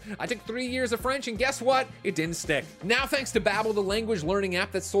careers. I took 3 years of French, and guess what? It didn't stick. Now, thanks to Babbel, the language learning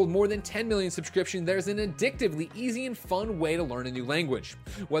app that's sold more than 10 million subscriptions, there's an addictively easy and fun way to learn a new language.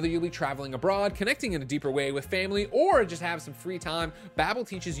 Whether you'll be traveling abroad, connecting in a deeper way with family, or just have some free time, Babbel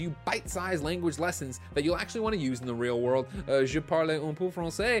teaches you bite-sized language lessons that you'll actually want to use in the real world. Je parle un peu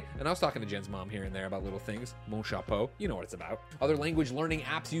français, and I was talking to Jen's mom here and there about little things. Mon chapeau, you know what it's about. Other language learning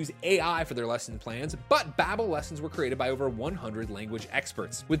apps use AI for their lesson plans, but Babbel lessons were created by over 100 language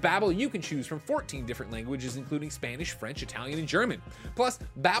experts. With Babbel, you can choose from 14 different languages, including Spanish, French, Italian, and German. Plus,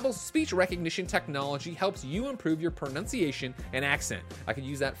 Babbel's speech recognition technology helps you improve your pronunciation and accent. I could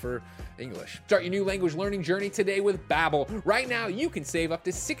use that for English. Start your new language learning journey today with Babbel. Right now, you can save up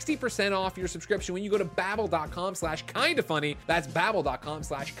to 60% off your subscription when you go to babbel.com/kindafunny. That's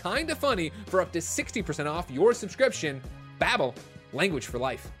babbel.com/kindafunny for up to 60% off your subscription. Babbel, language for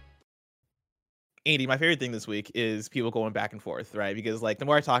life. Andy, my favorite thing this week is people going back and forth, right? Because like the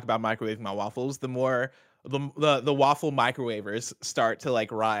more I talk about microwaving my waffles, the more the waffle microwavers start to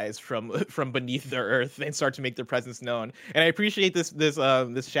like rise from beneath the earth and start to make their presence known. And I appreciate this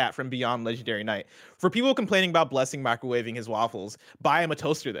chat from Beyond Legendary Knight. For people complaining about Blessing microwaving his waffles, buy him a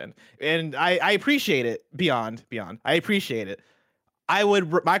toaster then. And I appreciate it, Beyond. I appreciate it. I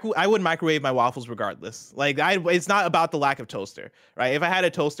would microwave my waffles regardless. Like it's not about the lack of toaster, right? If I had a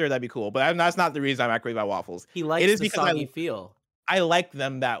toaster, that'd be cool. But that's not the reason I microwave my waffles. He likes the soggy feel. I like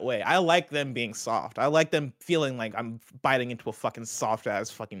them that way. I like them being soft. I like them feeling like I'm biting into a fucking soft ass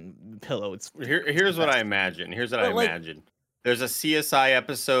fucking pillow. Here's what I imagine. Imagine. There's a CSI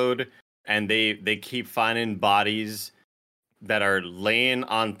episode, and they keep finding bodies that are laying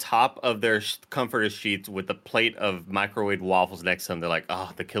on top of their comforter sheets with a plate of microwave waffles next to them. They're like,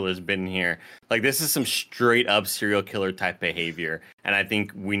 oh, the killer's been here. Like, this is some straight up serial killer type behavior. And I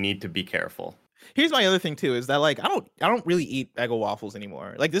think we need to be careful. Here's my other thing too, is that like, I don't really eat Eggo waffles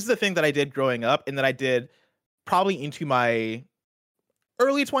anymore. Like, this is the thing that I did growing up and that I did probably into my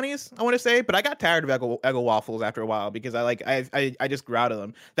early 20s, I want to say, but I got tired of Eggo waffles after a while because I just grew out of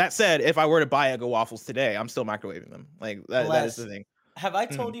them. That said, if I were to buy Eggo waffles today, I'm still microwaving them. Like that is the thing. Have I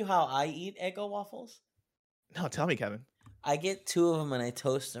told you how I eat Eggo waffles? No, tell me, Kevin. I get 2 of them and I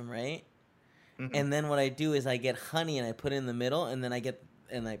toast them, right? Mm-hmm. And then what I do is I get honey and I put it in the middle, and then I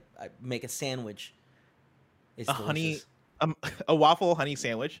make a sandwich. It's delicious. A waffle honey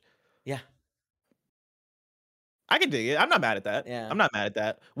sandwich. Yeah. I can dig it. I'm not mad at that. Yeah. I'm not mad at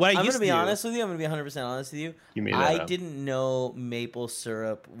that. I'm going to be honest with you. I'm going to be 100% honest with you. I up. didn't know maple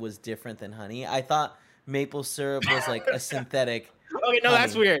syrup was different than honey. I thought maple syrup was like a synthetic. Okay, no, honey.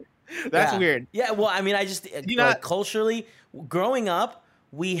 That's weird. That's weird. Yeah, well, I mean, I just culturally, growing up,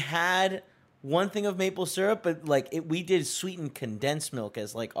 we had one thing of maple syrup, but like we did sweetened condensed milk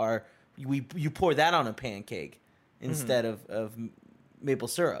as like you pour that on a pancake instead of maple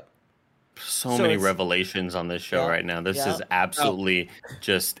syrup. So many revelations on this show right now. This is absolutely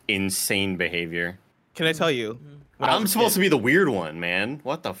just insane behavior. Can I tell you? I'm supposed to be the weird one, man.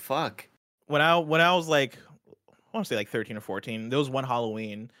 What the fuck? When I was like, I want to say like 13 or 14, there was one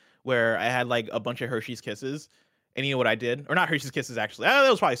Halloween where I had like a bunch of Hershey's Kisses. And you know what I did? Or not Hershey's Kisses, actually. There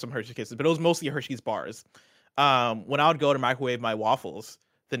was probably some Hershey's Kisses, but it was mostly Hershey's bars. When I would go to microwave my waffles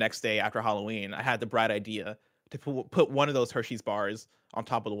the next day after Halloween, I had the bright idea to put one of those Hershey's bars on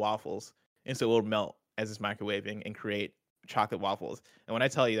top of the waffles. And so it would melt as it's microwaving and create chocolate waffles. And when I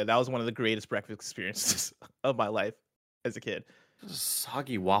tell you that was one of the greatest breakfast experiences of my life as a kid.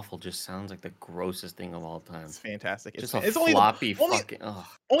 Soggy waffle just sounds like the grossest thing of all time. It's fantastic. It's floppy fucking...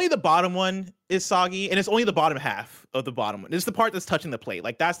 Only the bottom one is soggy, and it's only the bottom half of the bottom one. It's the part that's touching the plate.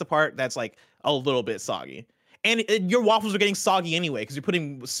 Like, that's the part that's, like, a little bit soggy. And your waffles are getting soggy anyway because you're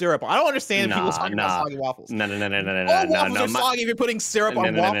putting syrup on. I don't understand people talking about soggy waffles. No. All waffles are soggy if you're putting syrup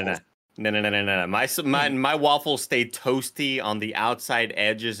on waffles. No. My waffles stay toasty on the outside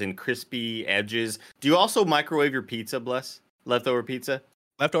edges and crispy edges. Do you also microwave your pizza, Bless? Leftover pizza?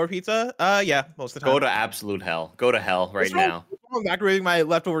 Leftover pizza? Yeah, most of the time. Go to absolute hell. Go to hell right now. I'm microwaving my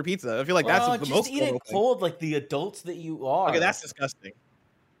leftover pizza. I feel like that's the most. Just eat it cold, like the adults that you are. Okay, that's disgusting.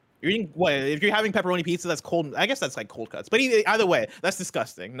 You're eating what? If you're having pepperoni pizza, that's cold. I guess that's like cold cuts. But either way, that's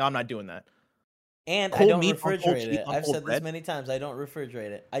disgusting. No, I'm not doing that. And I Cold don't meat on cold refrigerate cheese it. on I've cold said this bread? many times. I don't refrigerate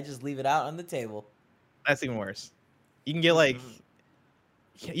it. I just leave it out on the table. That's even worse. You can get like,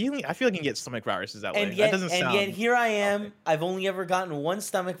 I feel like you can get stomach viruses that way. And That yet, doesn't sound here I am. healthy. I've only ever gotten one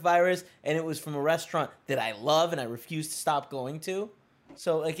stomach virus, and it was from a restaurant that I love and I refuse to stop going to.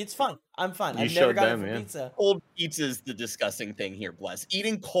 So like, it's fine. I'm fine. You I've never showed gotten them, it for yeah. pizza. Cold pizza is the disgusting thing here, Bless.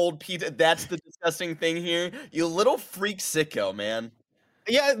 Eating cold pizza, that's the disgusting thing here. You little freak sicko, man.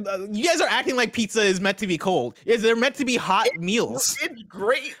 Yeah, you guys are acting like pizza is meant to be cold. Is there meant to be hot meals? It's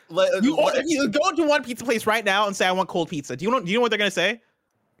great. You go to one pizza place right now and say I want cold pizza. Do you know what they're gonna say?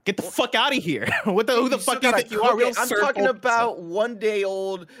 Get the fuck out of here! Who the fuck do you think you are? We don't I'm serve talking cold about 1 day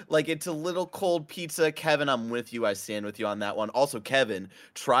old, like it's a little cold pizza. Kevin, I'm with you. I stand with you on that one. Also, Kevin,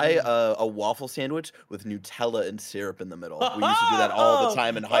 try a waffle sandwich with Nutella and syrup in the middle. We used to do that all the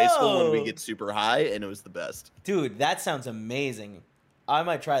time in high school when we get super high, and it was the best. Dude, that sounds amazing. I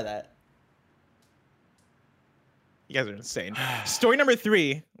might try that. You guys are insane. Story number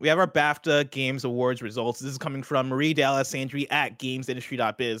 3, we have our BAFTA Games Awards results. This is coming from Marie D'Alessandri at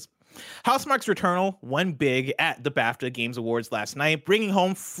gamesindustry.biz. Housemarque's Returnal won big at the BAFTA Games Awards last night, bringing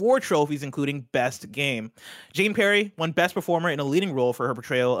home 4 trophies, including Best Game. Jane Perry won Best Performer in a leading role for her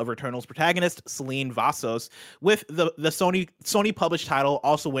portrayal of Returnal's protagonist, Celine Vassos, with the Sony-published title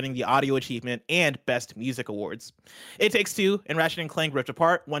also winning the Audio Achievement and Best Music Awards. It Takes Two and Ratchet & Clank Rift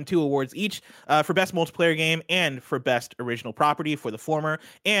Apart won 2 awards each for Best Multiplayer Game and for Best Original Property for the former,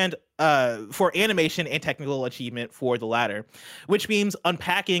 and for animation and technical achievement for the latter. Witchbeam's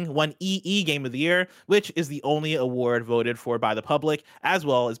Unpacking won EE Game of the Year, which is the only award voted for by the public, as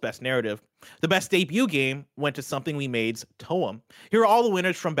well as Best Narrative. The Best Debut Game went to Something We Made's Toem. Here are all the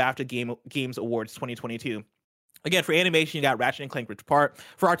winners from BAFTA Games Awards 2022. Again, for animation, you got Ratchet & Clank Rift Apart.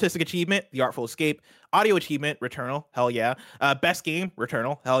 For artistic achievement, The Artful Escape. Audio achievement, Returnal, hell yeah. Best game,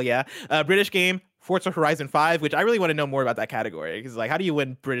 Returnal, hell yeah. British game, Forza Horizon 5, which I really want to know more about that category. Because, like, how do you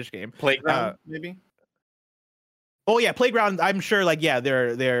win British game? Playground, maybe? Oh, yeah, Playground, I'm sure, like, yeah,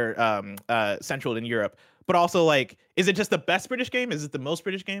 they're central in Europe. But also, like, is it just the best British game? Is it the most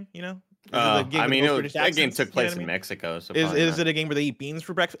British game, you know? I mean, that game took place in Mexico. So is it a game where they eat beans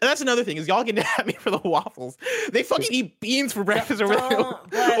for breakfast? And that's another thing, is y'all getting at me for the waffles. They fucking eat beans for breakfast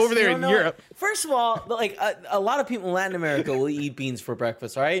over there in Europe. First of all, like a lot of people in Latin America will eat beans for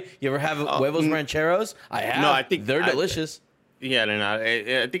breakfast, all right? You ever have huevos rancheros? I have. No, I think they're delicious. Yeah, no,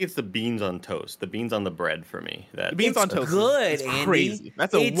 I think it's the beans on toast, the beans on the bread for me. The beans on toast good, is Andy. Crazy.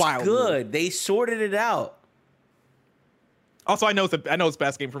 That's a wild good. move. They sorted it out. Also, I know it's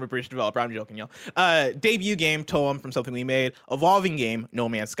best game from a British developer. I'm joking, y'all. Debut game, Toem from Something We Made. Evolving game, No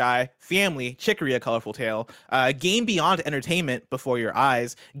Man's Sky. Family, Chicory, A Colorful Tale. Game Beyond Entertainment, Before Your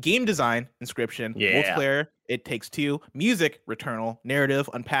Eyes. Game Design, Inscription. Yeah. Multiplayer, It Takes Two. Music, Returnal. Narrative,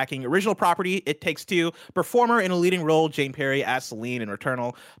 Unpacking. Original Property, It Takes Two. Performer in a leading role, Jane Perry as Celine in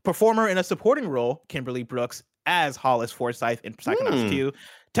Returnal. Performer in a supporting role, Kimberly Brooks as Hollis Forsyth in Psychonauts 2.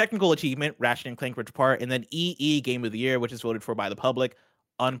 Technical achievement, Ratchet & Clank Rift Apart, and then EE Game of the Year, which is voted for by the public,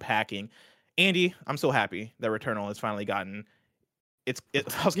 Unpacking. Andy, I'm so happy that Returnal has finally gotten I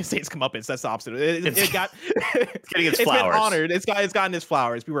was gonna say it's comeuppance. That's the opposite. It's getting its it's flowers. been honored. It's gotten its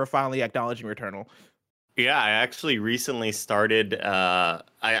flowers. People are finally acknowledging Returnal. Yeah, I actually recently started.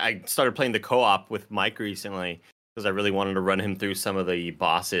 I started playing the co-op with Mike recently because I really wanted to run him through some of the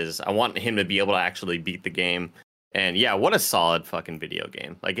bosses. I want him to be able to actually beat the game. And yeah, what a solid fucking video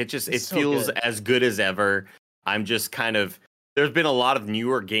game. Like it feels as good as ever. I'm just kind of, there's been a lot of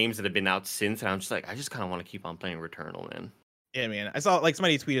newer games that have been out since, and I'm just like, I just kind of want to keep on playing Returnal, man. Yeah, man. I saw like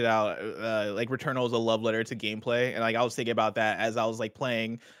somebody tweeted out like Returnal is a love letter to gameplay, and like I was thinking about that as I was like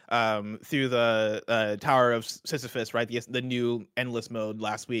playing through the Tower of Sisyphus, right? The new endless mode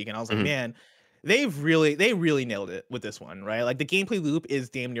last week, and I was like, man, they really nailed it with this one, right? Like the gameplay loop is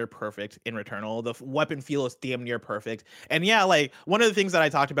damn near perfect in Returnal. The weapon feel is damn near perfect. And yeah, like one of the things that I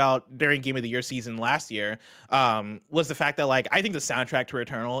talked about during Game of the Year season last year was the fact that like I think the soundtrack to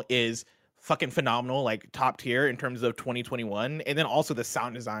Returnal is fucking phenomenal, like top tier in terms of 2021. And then also the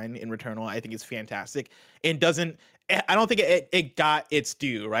sound design in Returnal I think is fantastic. And I don't think it got its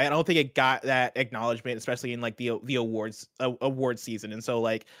due, right? I don't think it got that acknowledgement, especially in like the awards season. And so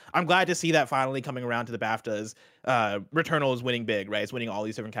like I'm glad to see that finally coming around to the BAFTAs. Returnal is winning big, right? It's winning all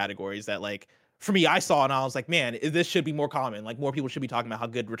these different categories that like for me I saw and I was like, man, this should be more common. Like more people should be talking about how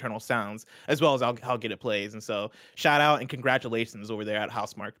good Returnal sounds as well as how good it plays. And so shout out and congratulations over there at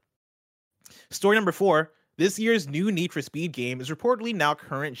Housemarque. Story number 4. This year's new Need for Speed game is reportedly now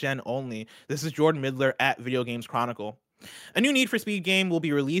current gen only. This is Jordan Midler at Video Games Chronicle. A new Need for Speed game will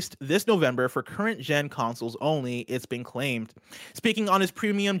be released this November for current-gen consoles only, it's been claimed. Speaking on his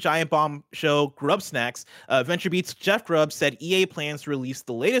premium Giant Bomb show, Grub Snacks, VentureBeat's Jeff Grubb said EA plans to release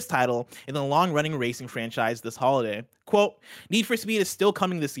the latest title in the long-running racing franchise this holiday. Quote, Need for Speed is still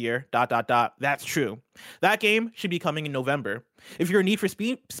coming this year, ... That's true. That game should be coming in November. If you're a Need for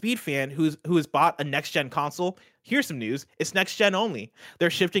Speed fan who has bought a next-gen console, here's some news. It's next-gen only. They're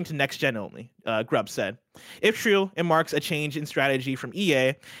shifting to next-gen only, Grubb said. If true, it marks a change in strategy from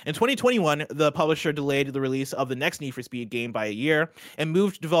EA. In 2021, the publisher delayed the release of the next Need for Speed game by a year and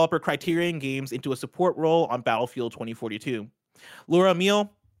moved developer Criterion Games into a support role on Battlefield 2042. Laura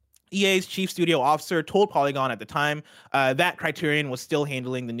Meal, EA's chief studio officer, told Polygon at the time that Criterion was still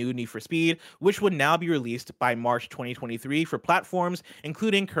handling the new Need for Speed, which would now be released by March 2023 for platforms,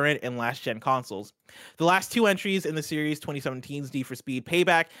 including current and last-gen consoles. The last two entries in the series, 2017's Need for Speed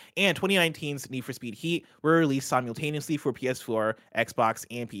Payback and 2019's Need for Speed Heat, were released simultaneously for PS4, Xbox,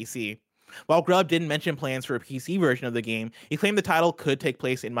 and PC. While Grubb didn't mention plans for a PC version of the game, he claimed the title could take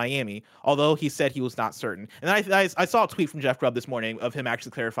place in Miami, although he said he was not certain. And I saw a tweet from Jeff Grubb this morning of him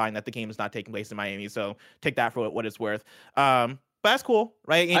actually clarifying that the game is not taking place in Miami, so take that for what it's worth. But that's cool,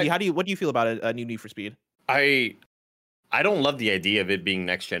 right? Andy, what do you feel about a new Need for Speed? I don't love the idea of it being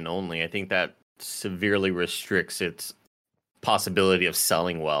next gen only. I think that severely restricts its possibility of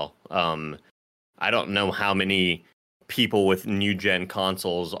selling well. I don't know how many people with new gen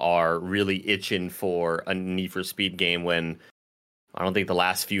consoles are really itching for a Need for Speed game when I don't think the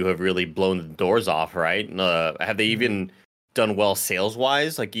last few have really blown the doors off, right? Have they even done well sales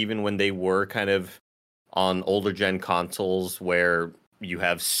wise? Like even when they were kind of on older gen consoles where you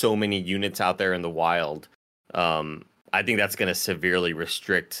have so many units out there in the wild, I think that's going to severely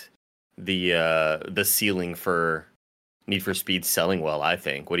restrict the ceiling for Need for Speed selling well, I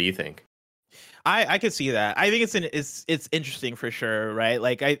think. What do you think? I could see that. I think it's interesting for sure, right?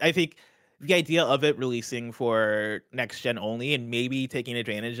 Like I think the idea of it releasing for next gen only and maybe taking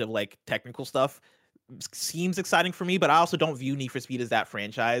advantage of like technical stuff seems exciting for me, but I also don't view Need for Speed as that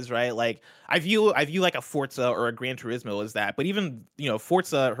franchise, right? Like I view like a Forza or a Gran Turismo as that, but even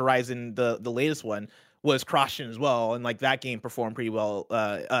Forza Horizon, the latest one, was cross-gen as well, and like that game performed pretty well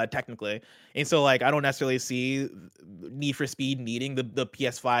technically. And so like I don't necessarily see Need for Speed needing the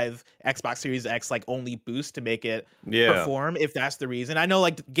PS5, Xbox Series X like only boost to make it perform, if that's the reason. I know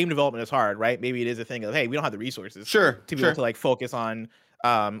like game development is hard, right? Maybe it is a thing of, hey, we don't have the resources to be able to like focus on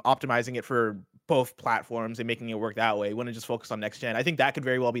optimizing it for both platforms and making it work that way. We want to just focus on next gen. I think that could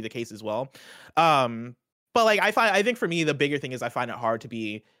very well be the case as well. But like I think for me the bigger thing is I find it hard to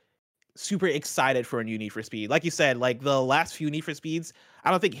be super excited for a new Need for Speed. Like you said, like the last few Need for Speeds, I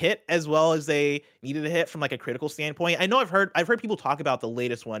don't think hit as well as they needed to hit from like a critical standpoint. I know I've heard people talk about the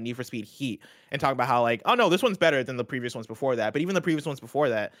latest one, Need for Speed Heat, and talk about how like, oh no, this one's better than the previous ones before that. But even the previous ones before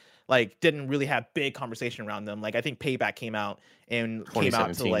that, like didn't really have big conversation around them. Like I think Payback came out to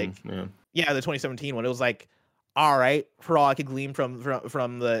like the 2017 one. It was like, all right, for all I could glean from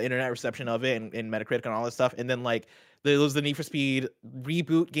the internet reception of it and Metacritic and all this stuff. And then like there was the Need for Speed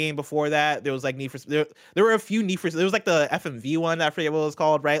reboot game before that. There was like there were a few Need for, there was like the FMV one, I forget what it was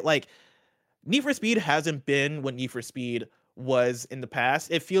called, right? Like Need for Speed hasn't been what Need for Speed was in the past.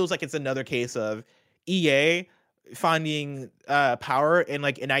 It feels like it's another case of EA finding power in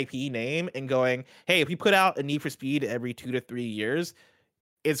like an IP name and going, hey, if we put out a Need for Speed every 2 to 3 years,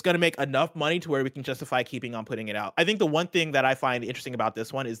 it's going to make enough money to where we can justify keeping on putting it out. I think the one thing that I find interesting about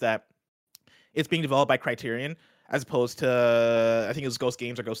this one is that it's being developed by Criterion, as opposed to, I think it was Ghost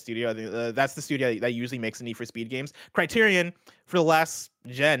Games or Ghost Studio. I think that's the studio that usually makes the Need for Speed games. Criterion, for the last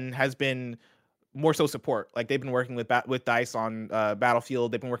gen, has been more so support. Like they've been working with DICE on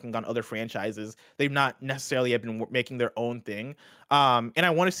Battlefield. They've been working on other franchises. They've not necessarily have been making their own thing. And I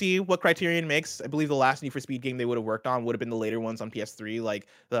want to see what Criterion makes. I believe the last Need for Speed game they would have worked on would have been the later ones on PS3, like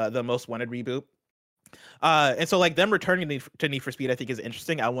the Most Wanted reboot. And so like them returning to Need for Speed, I think is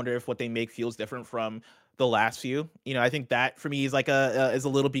interesting. I wonder if what they make feels different from the last few. I think that for me is like a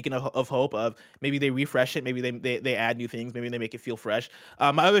little beacon of hope of maybe they refresh it, maybe they add new things, maybe they make it feel fresh.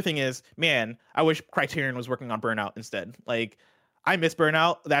 My other thing is, man, I wish Criterion was working on Burnout instead. Like I miss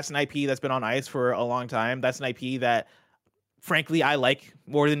Burnout. That's an IP that's been on ice for a long time. That's an IP that frankly I like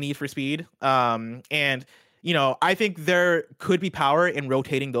more than Need for Speed. And I think there could be power in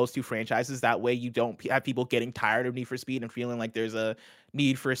rotating those two franchises. That way you don't have people getting tired of Need for Speed and feeling like there's a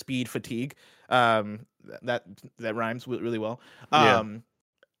Need for Speed fatigue. That rhymes really well.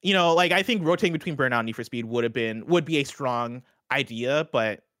 Like I think rotating between Burnout and Need for Speed would be a strong idea,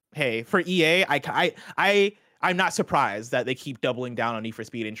 but hey, for EA, I'm not surprised that they keep doubling down on Need for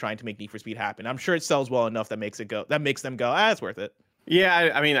Speed and trying to make Need for Speed happen. I'm sure it sells well enough that makes them go, it's worth it.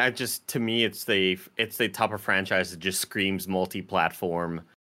 Yeah, I mean, to me, it's the type of franchise that just screams multi-platform,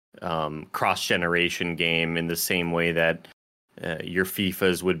 cross-generation game in the same way that your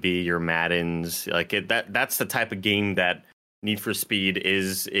FIFAs would be, your Maddens. Like that's the type of game that Need for Speed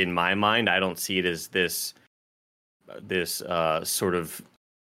is in my mind. I don't see it as this sort of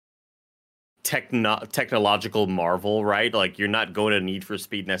technological marvel, right? Like you're not going to Need for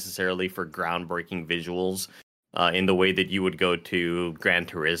Speed necessarily for groundbreaking visuals in the way that you would go to Gran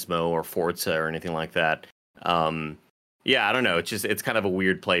Turismo or Forza or anything like that. Yeah, I don't know. It's kind of a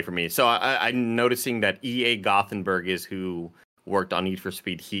weird play for me. So I'm noticing that EA Gothenburg is who worked on Need for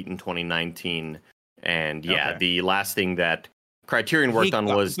Speed Heat in 2019. And yeah, the last thing that Criterion worked on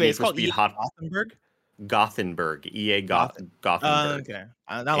was Need for Speed Hot Gothenburg. Gothenburg, EA Gothenburg. Okay,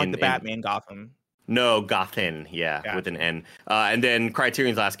 not like the Batman Gotham. No, Gothen, yeah, Gotcha. with an N. And then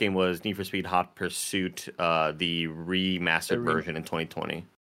Criterion's last game was Need for Speed Hot Pursuit, the remastered version in 2020.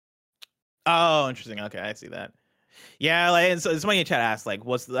 Oh, interesting. Okay, I see that. Yeah, like so somebody in chat asked, like,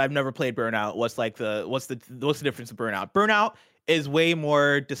 I've never played Burnout. What's the difference of Burnout? Burnout is way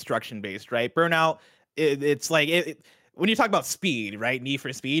more destruction based, right? Burnout, it's like when you talk about speed, right? Need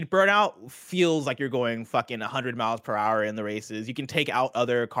for Speed, Burnout feels like you're going fucking 100 miles per hour in the races. You can take out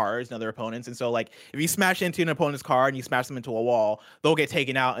other cars and other opponents. And so, like, if you smash into an opponent's car and you smash them into a wall, they'll get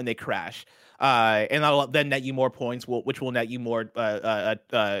taken out and they crash. And that'll then net you more points, which will net you more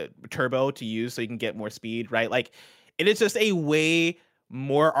turbo to use so you can get more speed, right? Like, it is just a way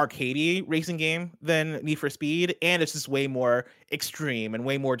more arcadey racing game than Need for Speed, and it's just way more extreme and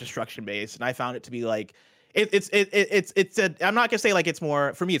way more destruction based. And I found it to be like, I'm not gonna say like it's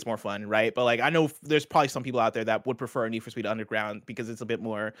more, for me it's more fun, right? But like I know there's probably some people out there that would prefer Need for Speed Underground because it's a bit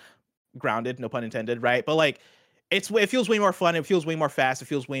more grounded, no pun intended, right? But like it feels way more fun, it feels way more fast, it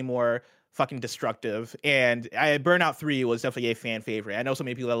feels way more fucking destructive. And Burnout 3 was definitely a fan favorite. I know so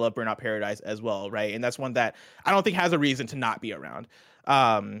many people that love Burnout Paradise as well, right? And that's one that I don't think has a reason to not be around.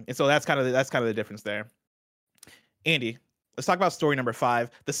 And so that's kind of the difference there. Andy, let's talk about story number 5.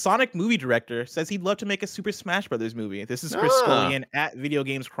 The Sonic movie director says he'd love to make a Super Smash Brothers movie. This is Chris Scullion at Video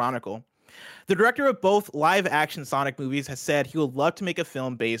Games Chronicle. The director of both live-action Sonic movies has said he would love to make a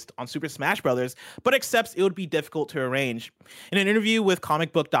film based on Super Smash Brothers, but accepts it would be difficult to arrange. In an interview with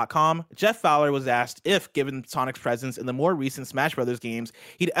comicbook.com, Jeff Fowler was asked if, given Sonic's presence in the more recent Smash Brothers games,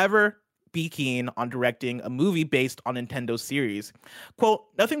 he'd ever be keen on directing a movie based on Nintendo's series. Quote,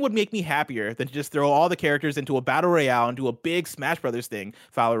 nothing would make me happier than to just throw all the characters into a battle royale and do a big Smash Brothers thing,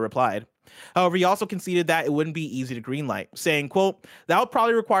 Fowler replied. However, he also conceded that it wouldn't be easy to greenlight, saying, quote, that would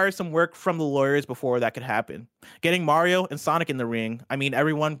probably require some work from the lawyers before that could happen. Getting Mario and Sonic in the ring, I mean,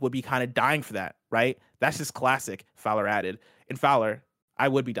 everyone would be kind of dying for that, right? That's just classic, Fowler added. And Fowler, I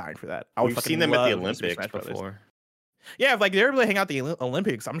would be dying for that. We've seen them at the Olympics before. Yeah, if like they were able to hang out at the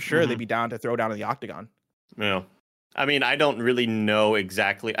Olympics, I'm sure they'd be down to throw down in the octagon. Yeah. I mean, I don't really know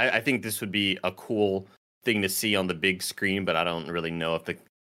exactly. I think this would be a cool thing to see on the big screen, but I don't really know if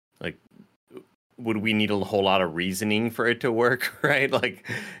would we need a whole lot of reasoning for it to work, right? Like,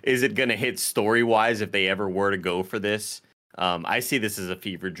 is it going to hit story-wise if they ever were to go for this? I see this as a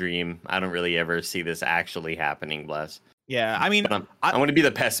fever dream. I don't really ever see this actually happening, Bless. Yeah, I mean, I want to be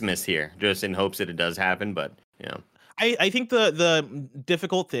the pessimist here, just in hopes that it does happen, but, you know. I think the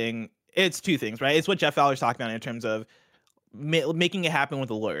difficult thing, it's two things, right? It's what Jeff Fowler's talking about in terms of making it happen with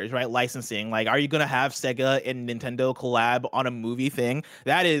the lawyers, right? Licensing. Like, are you going to have Sega and Nintendo collab on a movie thing?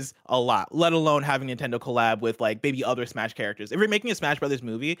 That is a lot, let alone having Nintendo collab with like maybe other Smash characters. If you're making a Smash Brothers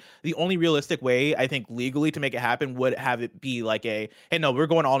movie, the only realistic way, I think, legally to make it happen would have it be like hey, no, we're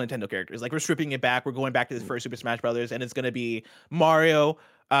going all Nintendo characters. Like, we're stripping it back. We're going back to the first Super Smash Brothers, and it's going to be Mario,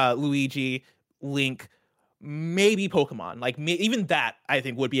 Luigi, Link, maybe Pokemon. Like, even that, I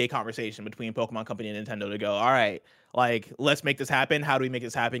think, would be a conversation between Pokemon Company and Nintendo to go, all right, like, let's make this happen. How do we make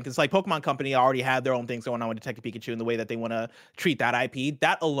this happen? Because like Pokemon Company already had their own things going on with Detective Pikachu and the way that they want to treat that IP.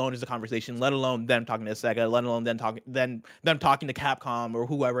 That alone is a conversation, let alone them talking to Sega, let alone them talking to Capcom or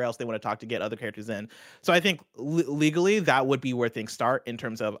whoever else they want to talk to get other characters in. So I think legally that would be where things start in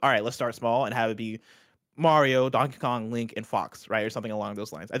terms of, all right, let's start small and have it be Mario, Donkey Kong, Link, and Fox, right? Or something along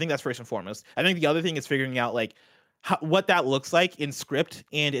those lines. I think that's first and foremost. I think the other thing is figuring out like what that looks like in script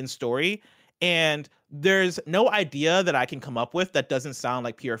and in story. And there's no idea that I can come up with that doesn't sound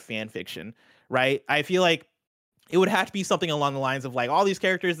like pure fan fiction, right? I feel like it would have to be something along the lines of like all these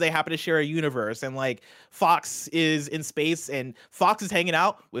characters, they happen to share a universe, and like Fox is in space and Fox is hanging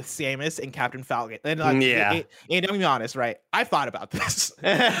out with Samus and Captain Falcon. And and I'm gonna be honest, right? I thought about this.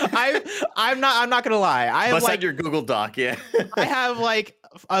 I'm not gonna lie. I have Bust like out your Google Doc, yeah. I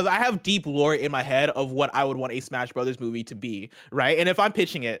have deep lore in my head of what I would want a Smash Brothers movie to be, right? And if I'm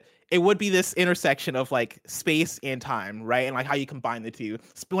pitching it, it would be this intersection of like space and time, right? And like how you combine the two.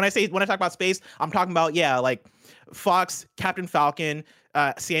 When I talk about space, I'm talking about like Fox, Captain Falcon,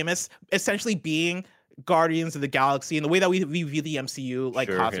 Samus, essentially being Guardians of the Galaxy, and the way that we view the MCU, like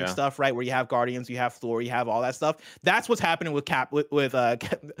cosmic stuff, right? Where you have Guardians, you have Thor, you have all that stuff. That's what's happening with Cap. I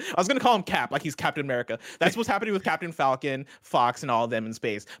was gonna call him Cap, like he's Captain America. That's what's happening with Captain Falcon, Fox, and all of them in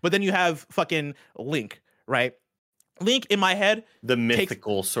space. But then you have fucking Link, right? Link in my head, the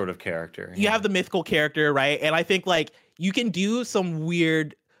mythical sort of character. You have the mythical character, right? And I think like you can do some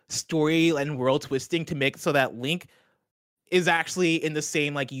weird story and world twisting to make it so that Link is actually in the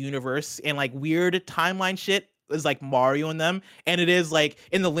same like universe and like weird timeline shit is like Mario in them, and it is like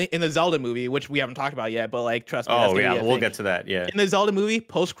in the Zelda movie, which we haven't talked about yet, but like trust me. Oh yeah, we'll get to that. Yeah, in the Zelda movie,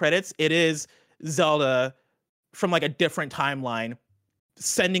 post credits, it is Zelda from like a different timeline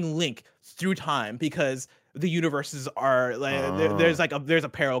sending Link through time because the universes are like there's a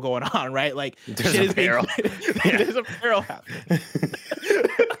peril going on, right? Like there's a peril. There's a peril happening.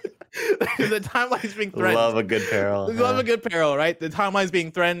 The timeline is being threatened. Love a good peril. Love a good peril, right? The timeline is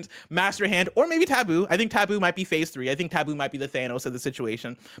being threatened. Master Hand, or maybe Taboo. I think Taboo might be phase 3. I think Taboo might be the Thanos of the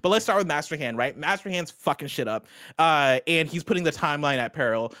situation. But let's start with Master Hand, right? Master Hand's fucking shit up, and he's putting the timeline at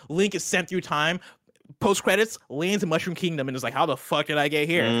peril. Link is sent through time. Post credits, lands in Mushroom Kingdom, and is like, how the fuck did I get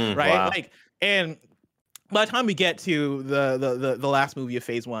here? Right? Wow. Like, and by the time we get to the last movie of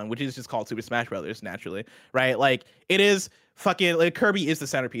Phase 1, which is just called Super Smash Brothers, naturally, right? Like, it is fucking like Kirby is the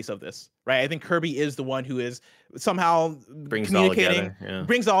centerpiece of this, right? I think Kirby is the one who is somehow communicating,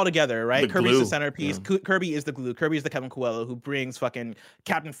 brings it all together, right? Kirby's the centerpiece. Kirby is the glue. Kirby is the Kevin Coelho who brings fucking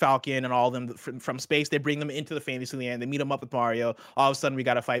Captain Falcon and all of them from space. They bring them into the fantasy land. They meet them up with Mario. All of a sudden, we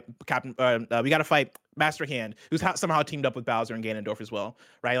gotta fight Master Hand, who's somehow teamed up with Bowser and Ganondorf as well,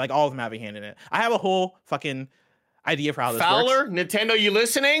 right? Like all of them have a hand in it. I have a whole fucking idea for how this Fowler, works. Nintendo, you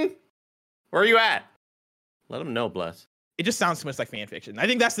listening? Where are you at? Let them know, Bless. It just sounds too much like fan fiction. I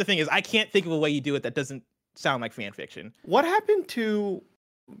think that's the thing is I can't think of a way you do it that doesn't sound like fan fiction. What happened to?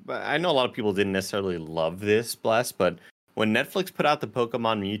 I know a lot of people didn't necessarily love this, Bless, but when Netflix put out the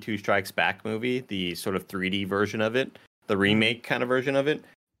Pokemon Mewtwo Strikes Back movie, the sort of 3D version of it, the remake kind of version of it,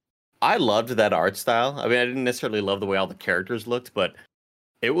 I loved that art style. I mean, I didn't necessarily love the way all the characters looked, but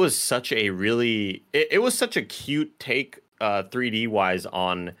it was such a really, it was such a cute take 3D wise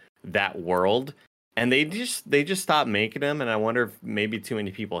on that world. And they just stopped making them, and I wonder if maybe too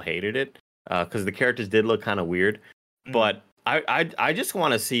many people hated it because the characters did look kind of weird. But I just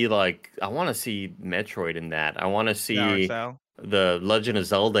want to see Metroid in that. I want to see the Legend of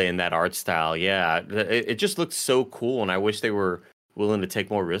Zelda in that art style. Yeah, it just looks so cool, and I wish they were willing to take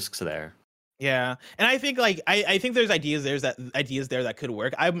more risks there. Yeah, and I think like I think there's ideas there that could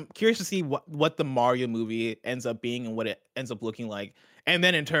work. I'm curious to see what the Mario movie ends up being and what it ends up looking like. And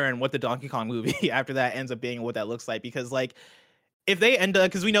then in turn, what the Donkey Kong movie after that ends up being and what that looks like. Because like, if they end up,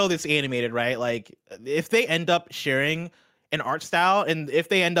 because we know this animated, right? Like, if they end up sharing an art style, and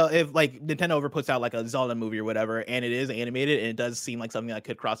if like Nintendo ever puts out like a Zelda movie or whatever, and it is animated and it does seem like something that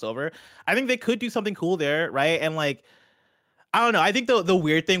could cross over, I think they could do something cool there, right? And like, I don't know. I think the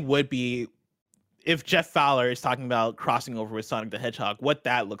weird thing would be if Jeff Fowler is talking about crossing over with Sonic the Hedgehog, what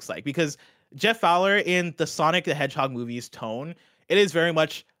that looks like. Because Jeff Fowler in the Sonic the Hedgehog movie's tone, it is very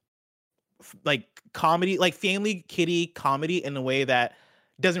much like comedy, like family kiddie comedy in a way that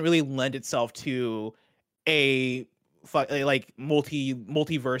doesn't really lend itself to a like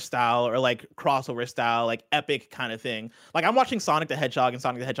multiverse style or like crossover style, like epic kind of thing. Like I'm watching Sonic the Hedgehog and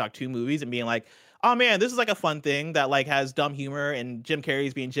Sonic the Hedgehog 2 movies and being like, oh man, this is like a fun thing that like has dumb humor and Jim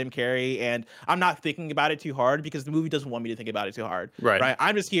Carrey's being Jim Carrey, and I'm not thinking about it too hard because the movie doesn't want me to think about it too hard. Right.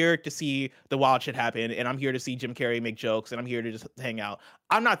 I'm just here to see the wild shit happen, and I'm here to see Jim Carrey make jokes, and I'm here to just hang out.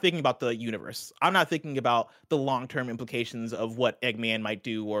 I'm not thinking about the universe. I'm not thinking about the long-term implications of what Eggman might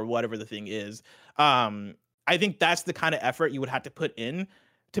do or whatever the thing is. I think that's the kind of effort you would have to put in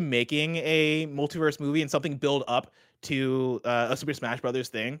to making a multiverse movie and something build up to a Super Smash Brothers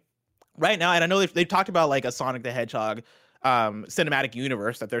thing. Right now, and I know they've talked about like a Sonic the Hedgehog cinematic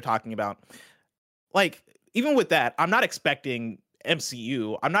universe that they're talking about. Like, even with that, I'm not expecting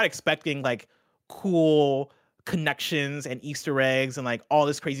MCU. I'm not expecting like cool connections and Easter eggs and like all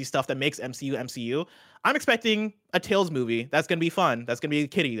this crazy stuff that makes MCU. I'm expecting a Tales movie that's gonna be fun. That's gonna be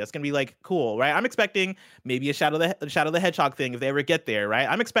kiddie. That's gonna be like cool, right? I'm expecting maybe a Shadow the Hedgehog thing if they ever get there, right?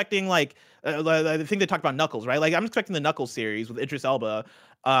 I'm expecting like the thing they talked about Knuckles, right? Like I'm expecting the Knuckles series with Idris Elba,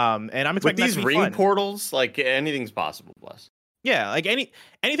 and I'm expecting with these that to be ring fun. portals, like anything's possible. Bless. Yeah, like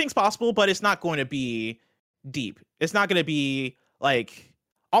anything's possible, but it's not going to be deep. It's not going to be like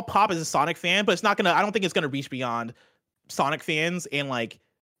I'll pop as a Sonic fan, but it's not gonna. I don't think it's gonna reach beyond Sonic fans and like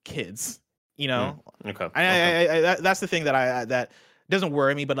kids. You know, Okay. That's the thing that doesn't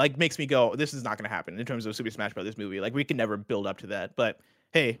worry me, but like makes me go, this is not going to happen in terms of Super Smash Brothers movie. Like we can never build up to that, but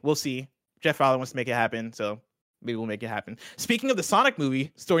hey, we'll see. Jeff Fowler wants to make it happen, so maybe we'll make it happen. Speaking of the Sonic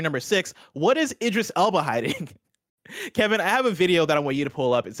movie, story number 6, what is Idris Elba hiding? Kevin, I have a video that I want you to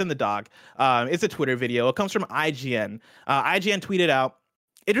pull up. It's in the doc. It's a Twitter video. It comes from IGN. IGN tweeted out,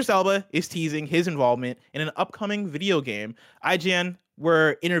 Idris Elba is teasing his involvement in an upcoming video game. IGN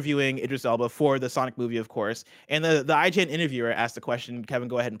were interviewing Idris Elba for the Sonic movie, of course. And the IGN interviewer asked the question. Kevin,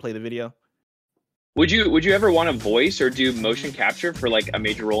 go ahead and play the video. Would you ever want to voice or do motion capture for like a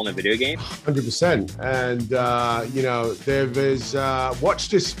major role in a video game? 100%. And, you know, there is, watch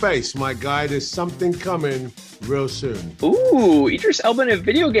this space, my guy. There's something coming real soon. Ooh, Idris Elba in a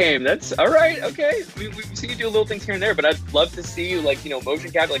video game. That's all right. Okay. We've seen you do little things here and there, but I'd love to see you like, you know, motion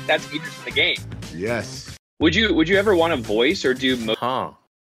capture. Like that's Idris in the game. Yes. Would you ever want to voice or do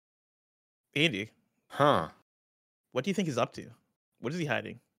Andy. What do you think he's up to? What is he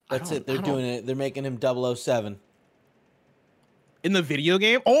hiding? That's it. They're doing it. They're making him 007. In the video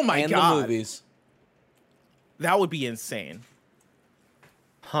game? Oh my and god. the movies. That would be insane.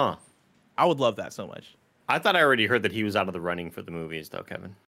 I would love that so much. I thought I already heard that he was out of the running for the movies, though,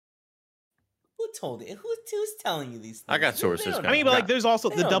 Kevin. Who told you? Who's telling you these things? I got sources. I mean, but like, there's also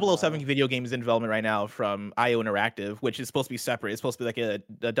the don't 007 video game is in development right now from IO Interactive, which is supposed to be separate. It's supposed to be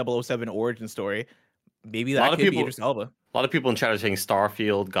like a 007 origin story. Maybe that could be Idris Elba. A lot of people in chat are saying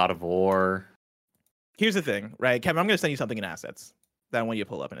Starfield, God of War. Here's the thing, right, Kevin? I'm going to send you something in assets that I want you to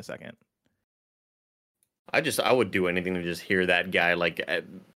pull up in a second. I would do anything to just hear that guy like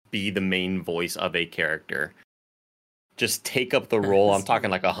be the main voice of a character. Just take up the role. I'm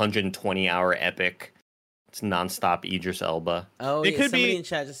talking like 120-hour epic. It's nonstop Idris Elba. Oh, it yeah, could somebody be in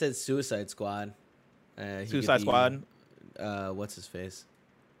chat just said Suicide Squad. Suicide Squad. What's his face?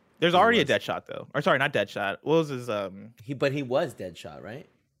 There's already a Deadshot though. Or sorry, not Deadshot. What was his He was Deadshot, right?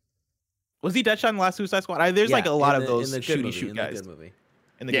 Was he Deadshot in the last Suicide Squad? There's like a lot of those shooty shoot guys. In the good movie.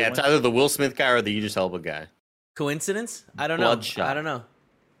 Yeah, it's either the Will Smith guy or the Idris Elba guy. Coincidence? I don't know. Bloodshot. I don't know.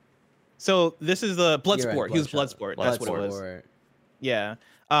 So this is the Bloodsport. You're right, He was Bloodshot. Bloodsport. That's what it was. Yeah.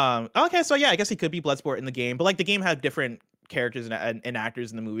 Okay, so yeah, I guess he could be Bloodsport in the game, but like the game had different characters and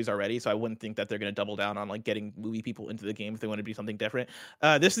actors in the movies already, so I wouldn't think that they're going to double down on like getting movie people into the game if they want to do something different.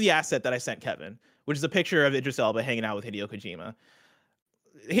 This is the asset that I sent Kevin, which is a picture of Idris Elba hanging out with Hideo Kojima.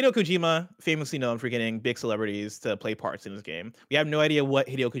 Hideo Kojima, famously known for getting big celebrities to play parts in his game. We have no idea what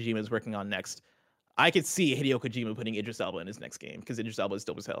Hideo Kojima is working on next. I could see Hideo Kojima putting Idris Elba in his next game because Idris Elba is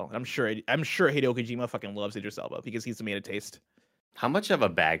dope as hell. And I'm sure Hideo Kojima fucking loves Idris Elba because he's the man of taste. How much of a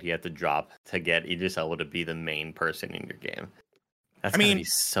bag do you have to drop to get Idris Elba to be the main person in your game? That's gonna be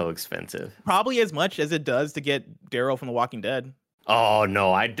so expensive. Probably as much as it does to get Daryl from The Walking Dead. Oh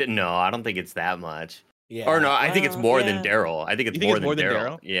no, I don't think it's that much. Yeah. Or no, I think it's more than Daryl. I think it's more than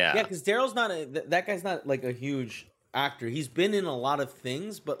Daryl. Yeah. Yeah, because Daryl's not that guy's not like a huge actor. He's been in a lot of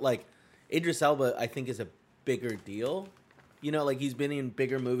things, but like Idris Elba, I think is a bigger deal. You know, like he's been in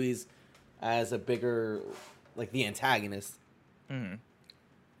bigger movies as a bigger, like the antagonist.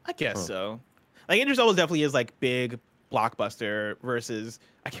 I guess so. Like Idris Elba definitely is like big blockbuster versus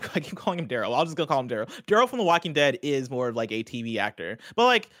I keep calling him Daryl. I'll just go call him Daryl. Daryl from The Walking Dead is more of like a TV actor, but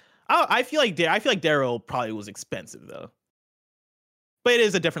like I feel like Daryl probably was expensive though. But it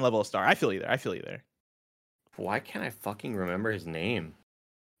is a different level of star. I feel you there. Why can't I fucking remember his name?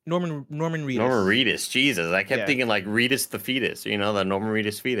 Norman Reedus. Norman Reedus. Jesus, I kept thinking like Reedus the fetus. You know, the Norman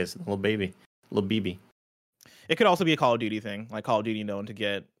Reedus fetus, little baby. It could also be a Call of Duty thing, like Call of Duty known to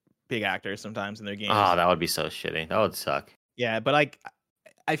get big actors sometimes in their games. Oh, that would be so shitty. That would suck. Yeah, but like,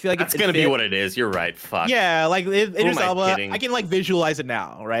 I feel like that's gonna be what it is. You're right. Fuck. Yeah, like Idris Elba. I can like visualize it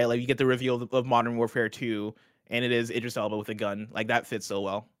now, right? Like you get the reveal of Modern Warfare 2, and it is Idris Elba with a gun. Like that fits so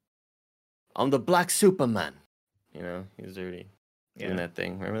well. I'm the Black Superman. You know, he's dirty. Doing that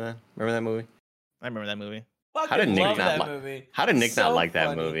thing. Remember that? Remember that movie? I remember that movie. How did Nick not like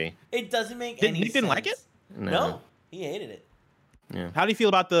that movie? It doesn't make any sense. Nick didn't like it? No, he hated it. Yeah. How do you feel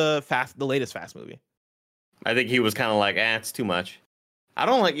about the latest Fast movie? I think he was kind of like, it's too much. I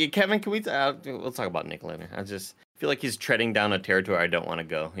don't like Kevin. Can we? We'll talk about Nick later. I just feel like he's treading down a territory I don't want to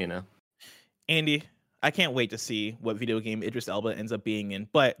go. You know, Andy, I can't wait to see what video game Idris Elba ends up being in.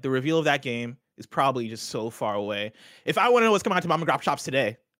 But the reveal of that game is probably just so far away. If I want to know what's coming out to mom and pop shops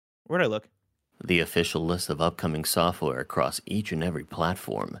today, where'd I look? the official list of upcoming software across each and every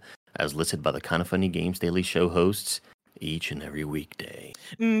platform, as listed by the Kinda Funny Games Daily Show hosts each and every weekday.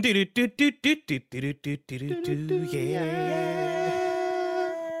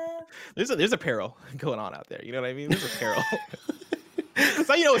 Yeah. There's a peril going on out there. You know what I mean? There's a peril.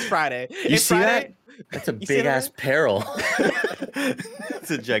 So you know it's Friday. It's see Friday. that? That's a big ass peril.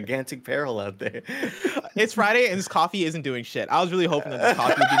 It's a gigantic peril out there. It's Friday and this coffee isn't doing shit. I was really hoping that this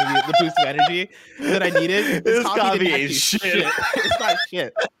coffee would give me the boost of energy that I needed. This coffee didn't is do shit. It's not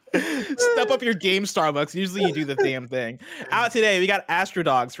shit. Step up your game, Starbucks. Usually you do the damn thing. Out today, we got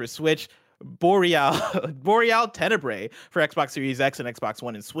Astrodogs for Switch, Boreal Tenebrae for Xbox Series X and Xbox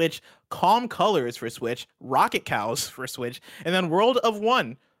One and Switch, Calm Colors for Switch, Rocket Cows for Switch, and then World of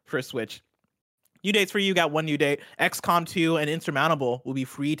One for Switch. New dates for you, got one new date. XCOM 2 and Insurmountable will be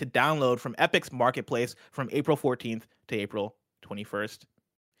free to download from Epic's Marketplace from April 14th to April 21st.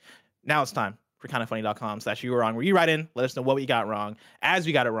 Now it's time for kindafunny.com/you were wrong, where you write in, let us know what we got wrong, as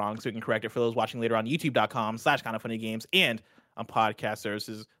we got it wrong, so we can correct it for those watching later on youtube.com/kindafunnygames and on podcast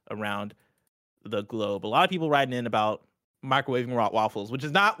services around the globe. A lot of people writing in about microwaving waffles, which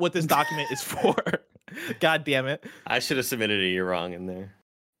is not what this document is for. God damn it. I should have submitted a "you're wrong" in there.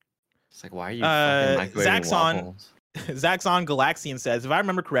 It's like, why are you fucking microwaving waffles? Zaxxon Galaxian says, if I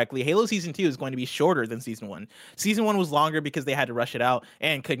remember correctly, Halo Season 2 is going to be shorter than Season 1. Season 1 was longer because they had to rush it out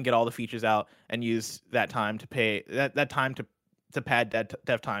and couldn't get all the features out and use that time to pay that time to pad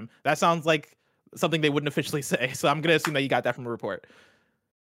dev time. That sounds like something they wouldn't officially say, so I'm going to assume that you got that from a report.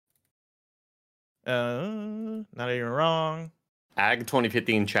 Not even wrong. Ag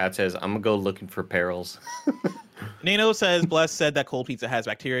 2015 chat says, I'm gonna go looking for perils. Nano says, Bless said that cold pizza has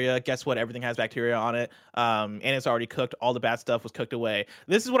bacteria. Guess what? Everything has bacteria on it. And it's already cooked. All the bad stuff was cooked away.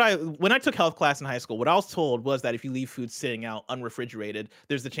 This is when I took health class in high school, what I was told was that if you leave food sitting out unrefrigerated,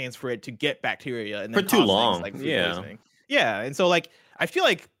 there's the chance for it to get bacteria and then For too cause long. things like food poisoning. Yeah. And so like, I feel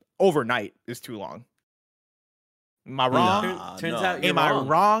like overnight is too long. Am I wrong? Turns out you're Am wrong. I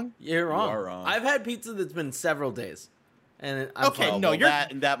wrong? You're wrong. You are wong. I've had pizza that's been several days. And I'm Okay, fine. no, you're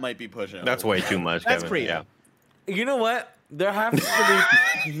that might be pushing it. That's way too much, That's Kevin. pretty. Yeah. You know what? There have to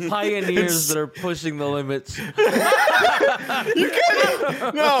be pioneers that are pushing the limits. You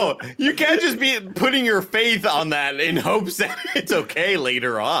can't just be putting your faith on that in hopes that it's okay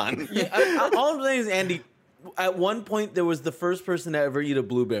later on. All I'm saying is, Andy, at one point there was the first person to ever eat a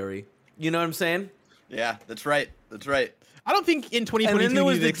blueberry. You know what I'm saying? Yeah, that's right. That's right. I don't think in 2022 And then there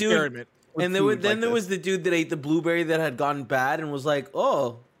was you need the to dude- experiment. And there was the dude that ate the blueberry that had gotten bad and was like,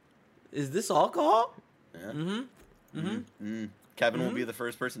 "Oh, is this alcohol?" Yeah. Kevin will be the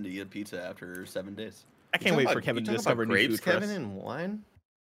first person to eat a pizza after 7 days. I can't wait for Kevin to discover new grapes, food for Kevin, us. and wine.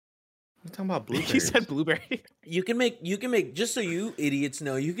 You're talking about blueberries. He said blueberry. You can make just so you idiots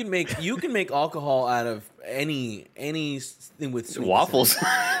know, you can make alcohol out of anything with sweetness. Waffles.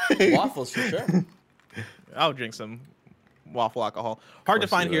 Waffles for sure. I'll drink some waffle alcohol. Hard to course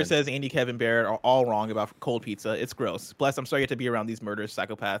find you here would. says Andy, Kevin, Barrett are all wrong about cold pizza. It's gross. Bless, I'm sorry you have to be around these murderous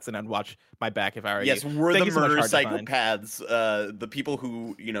psychopaths, and I'd watch my back if I were Yes, you. we're Thank the you so much, murder Hard to Find. psychopaths, the people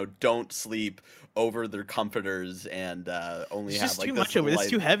who don't sleep over their comforters and only It's have just like too this much over. It's light-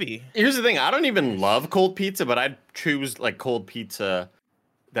 too heavy. Here's the thing. I don't even love cold pizza, but I'd choose like cold pizza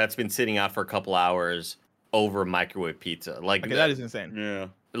that's been sitting out for a couple hours over microwave pizza. Like Okay, that is insane. Yeah.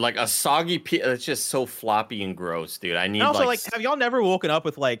 like a soggy pizza. It's just so floppy and gross, dude. I need And also, like have y'all never woken up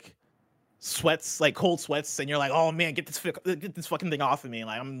with like sweats, like cold sweats, and you're like, oh man, get this fucking thing off of me.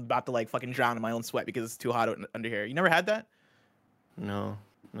 Like I'm about to like fucking drown in my own sweat because it's too hot under here. You never had that? no.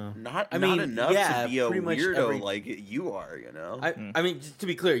 Not mean, enough yeah, to be a pretty much weirdo every- like you are, you know? I mean, just to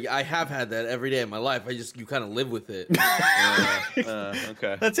be clear, I have had that every day of my life. You kind of live with it.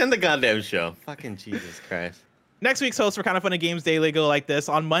 Okay. Let's end the goddamn show. Fucking Jesus Christ. Next week's hosts for Kind of Funny Games Daily go like this.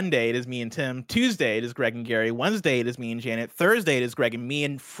 On Monday, it is me and Tim. Tuesday, it is Greg and Gary. Wednesday, it is me and Janet. Thursday, it is Greg and me.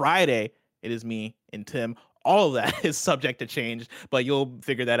 And Friday, it is me and Tim. All of that is subject to change, but you'll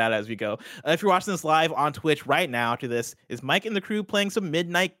figure that out as we go. If you're watching this live on Twitch right now after this, is Mike and the crew playing some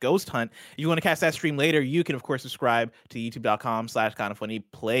Midnight Ghost Hunt. If you want to catch that stream later, you can, of course, subscribe to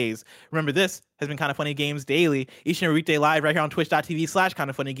youtube.com/kindoffunnyplays. Remember, this has been Kind of Funny Games Daily, each and every weekday live right here on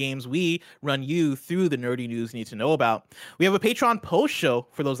twitch.tv/kindoffunnygames. We run you through the nerdy news you need to know about. We have a Patreon post show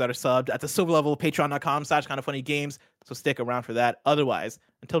for those that are subbed at the silver level of patreon.com/kindoffunnygames, so stick around for that. Otherwise,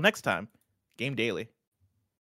 until next time, Game Daily.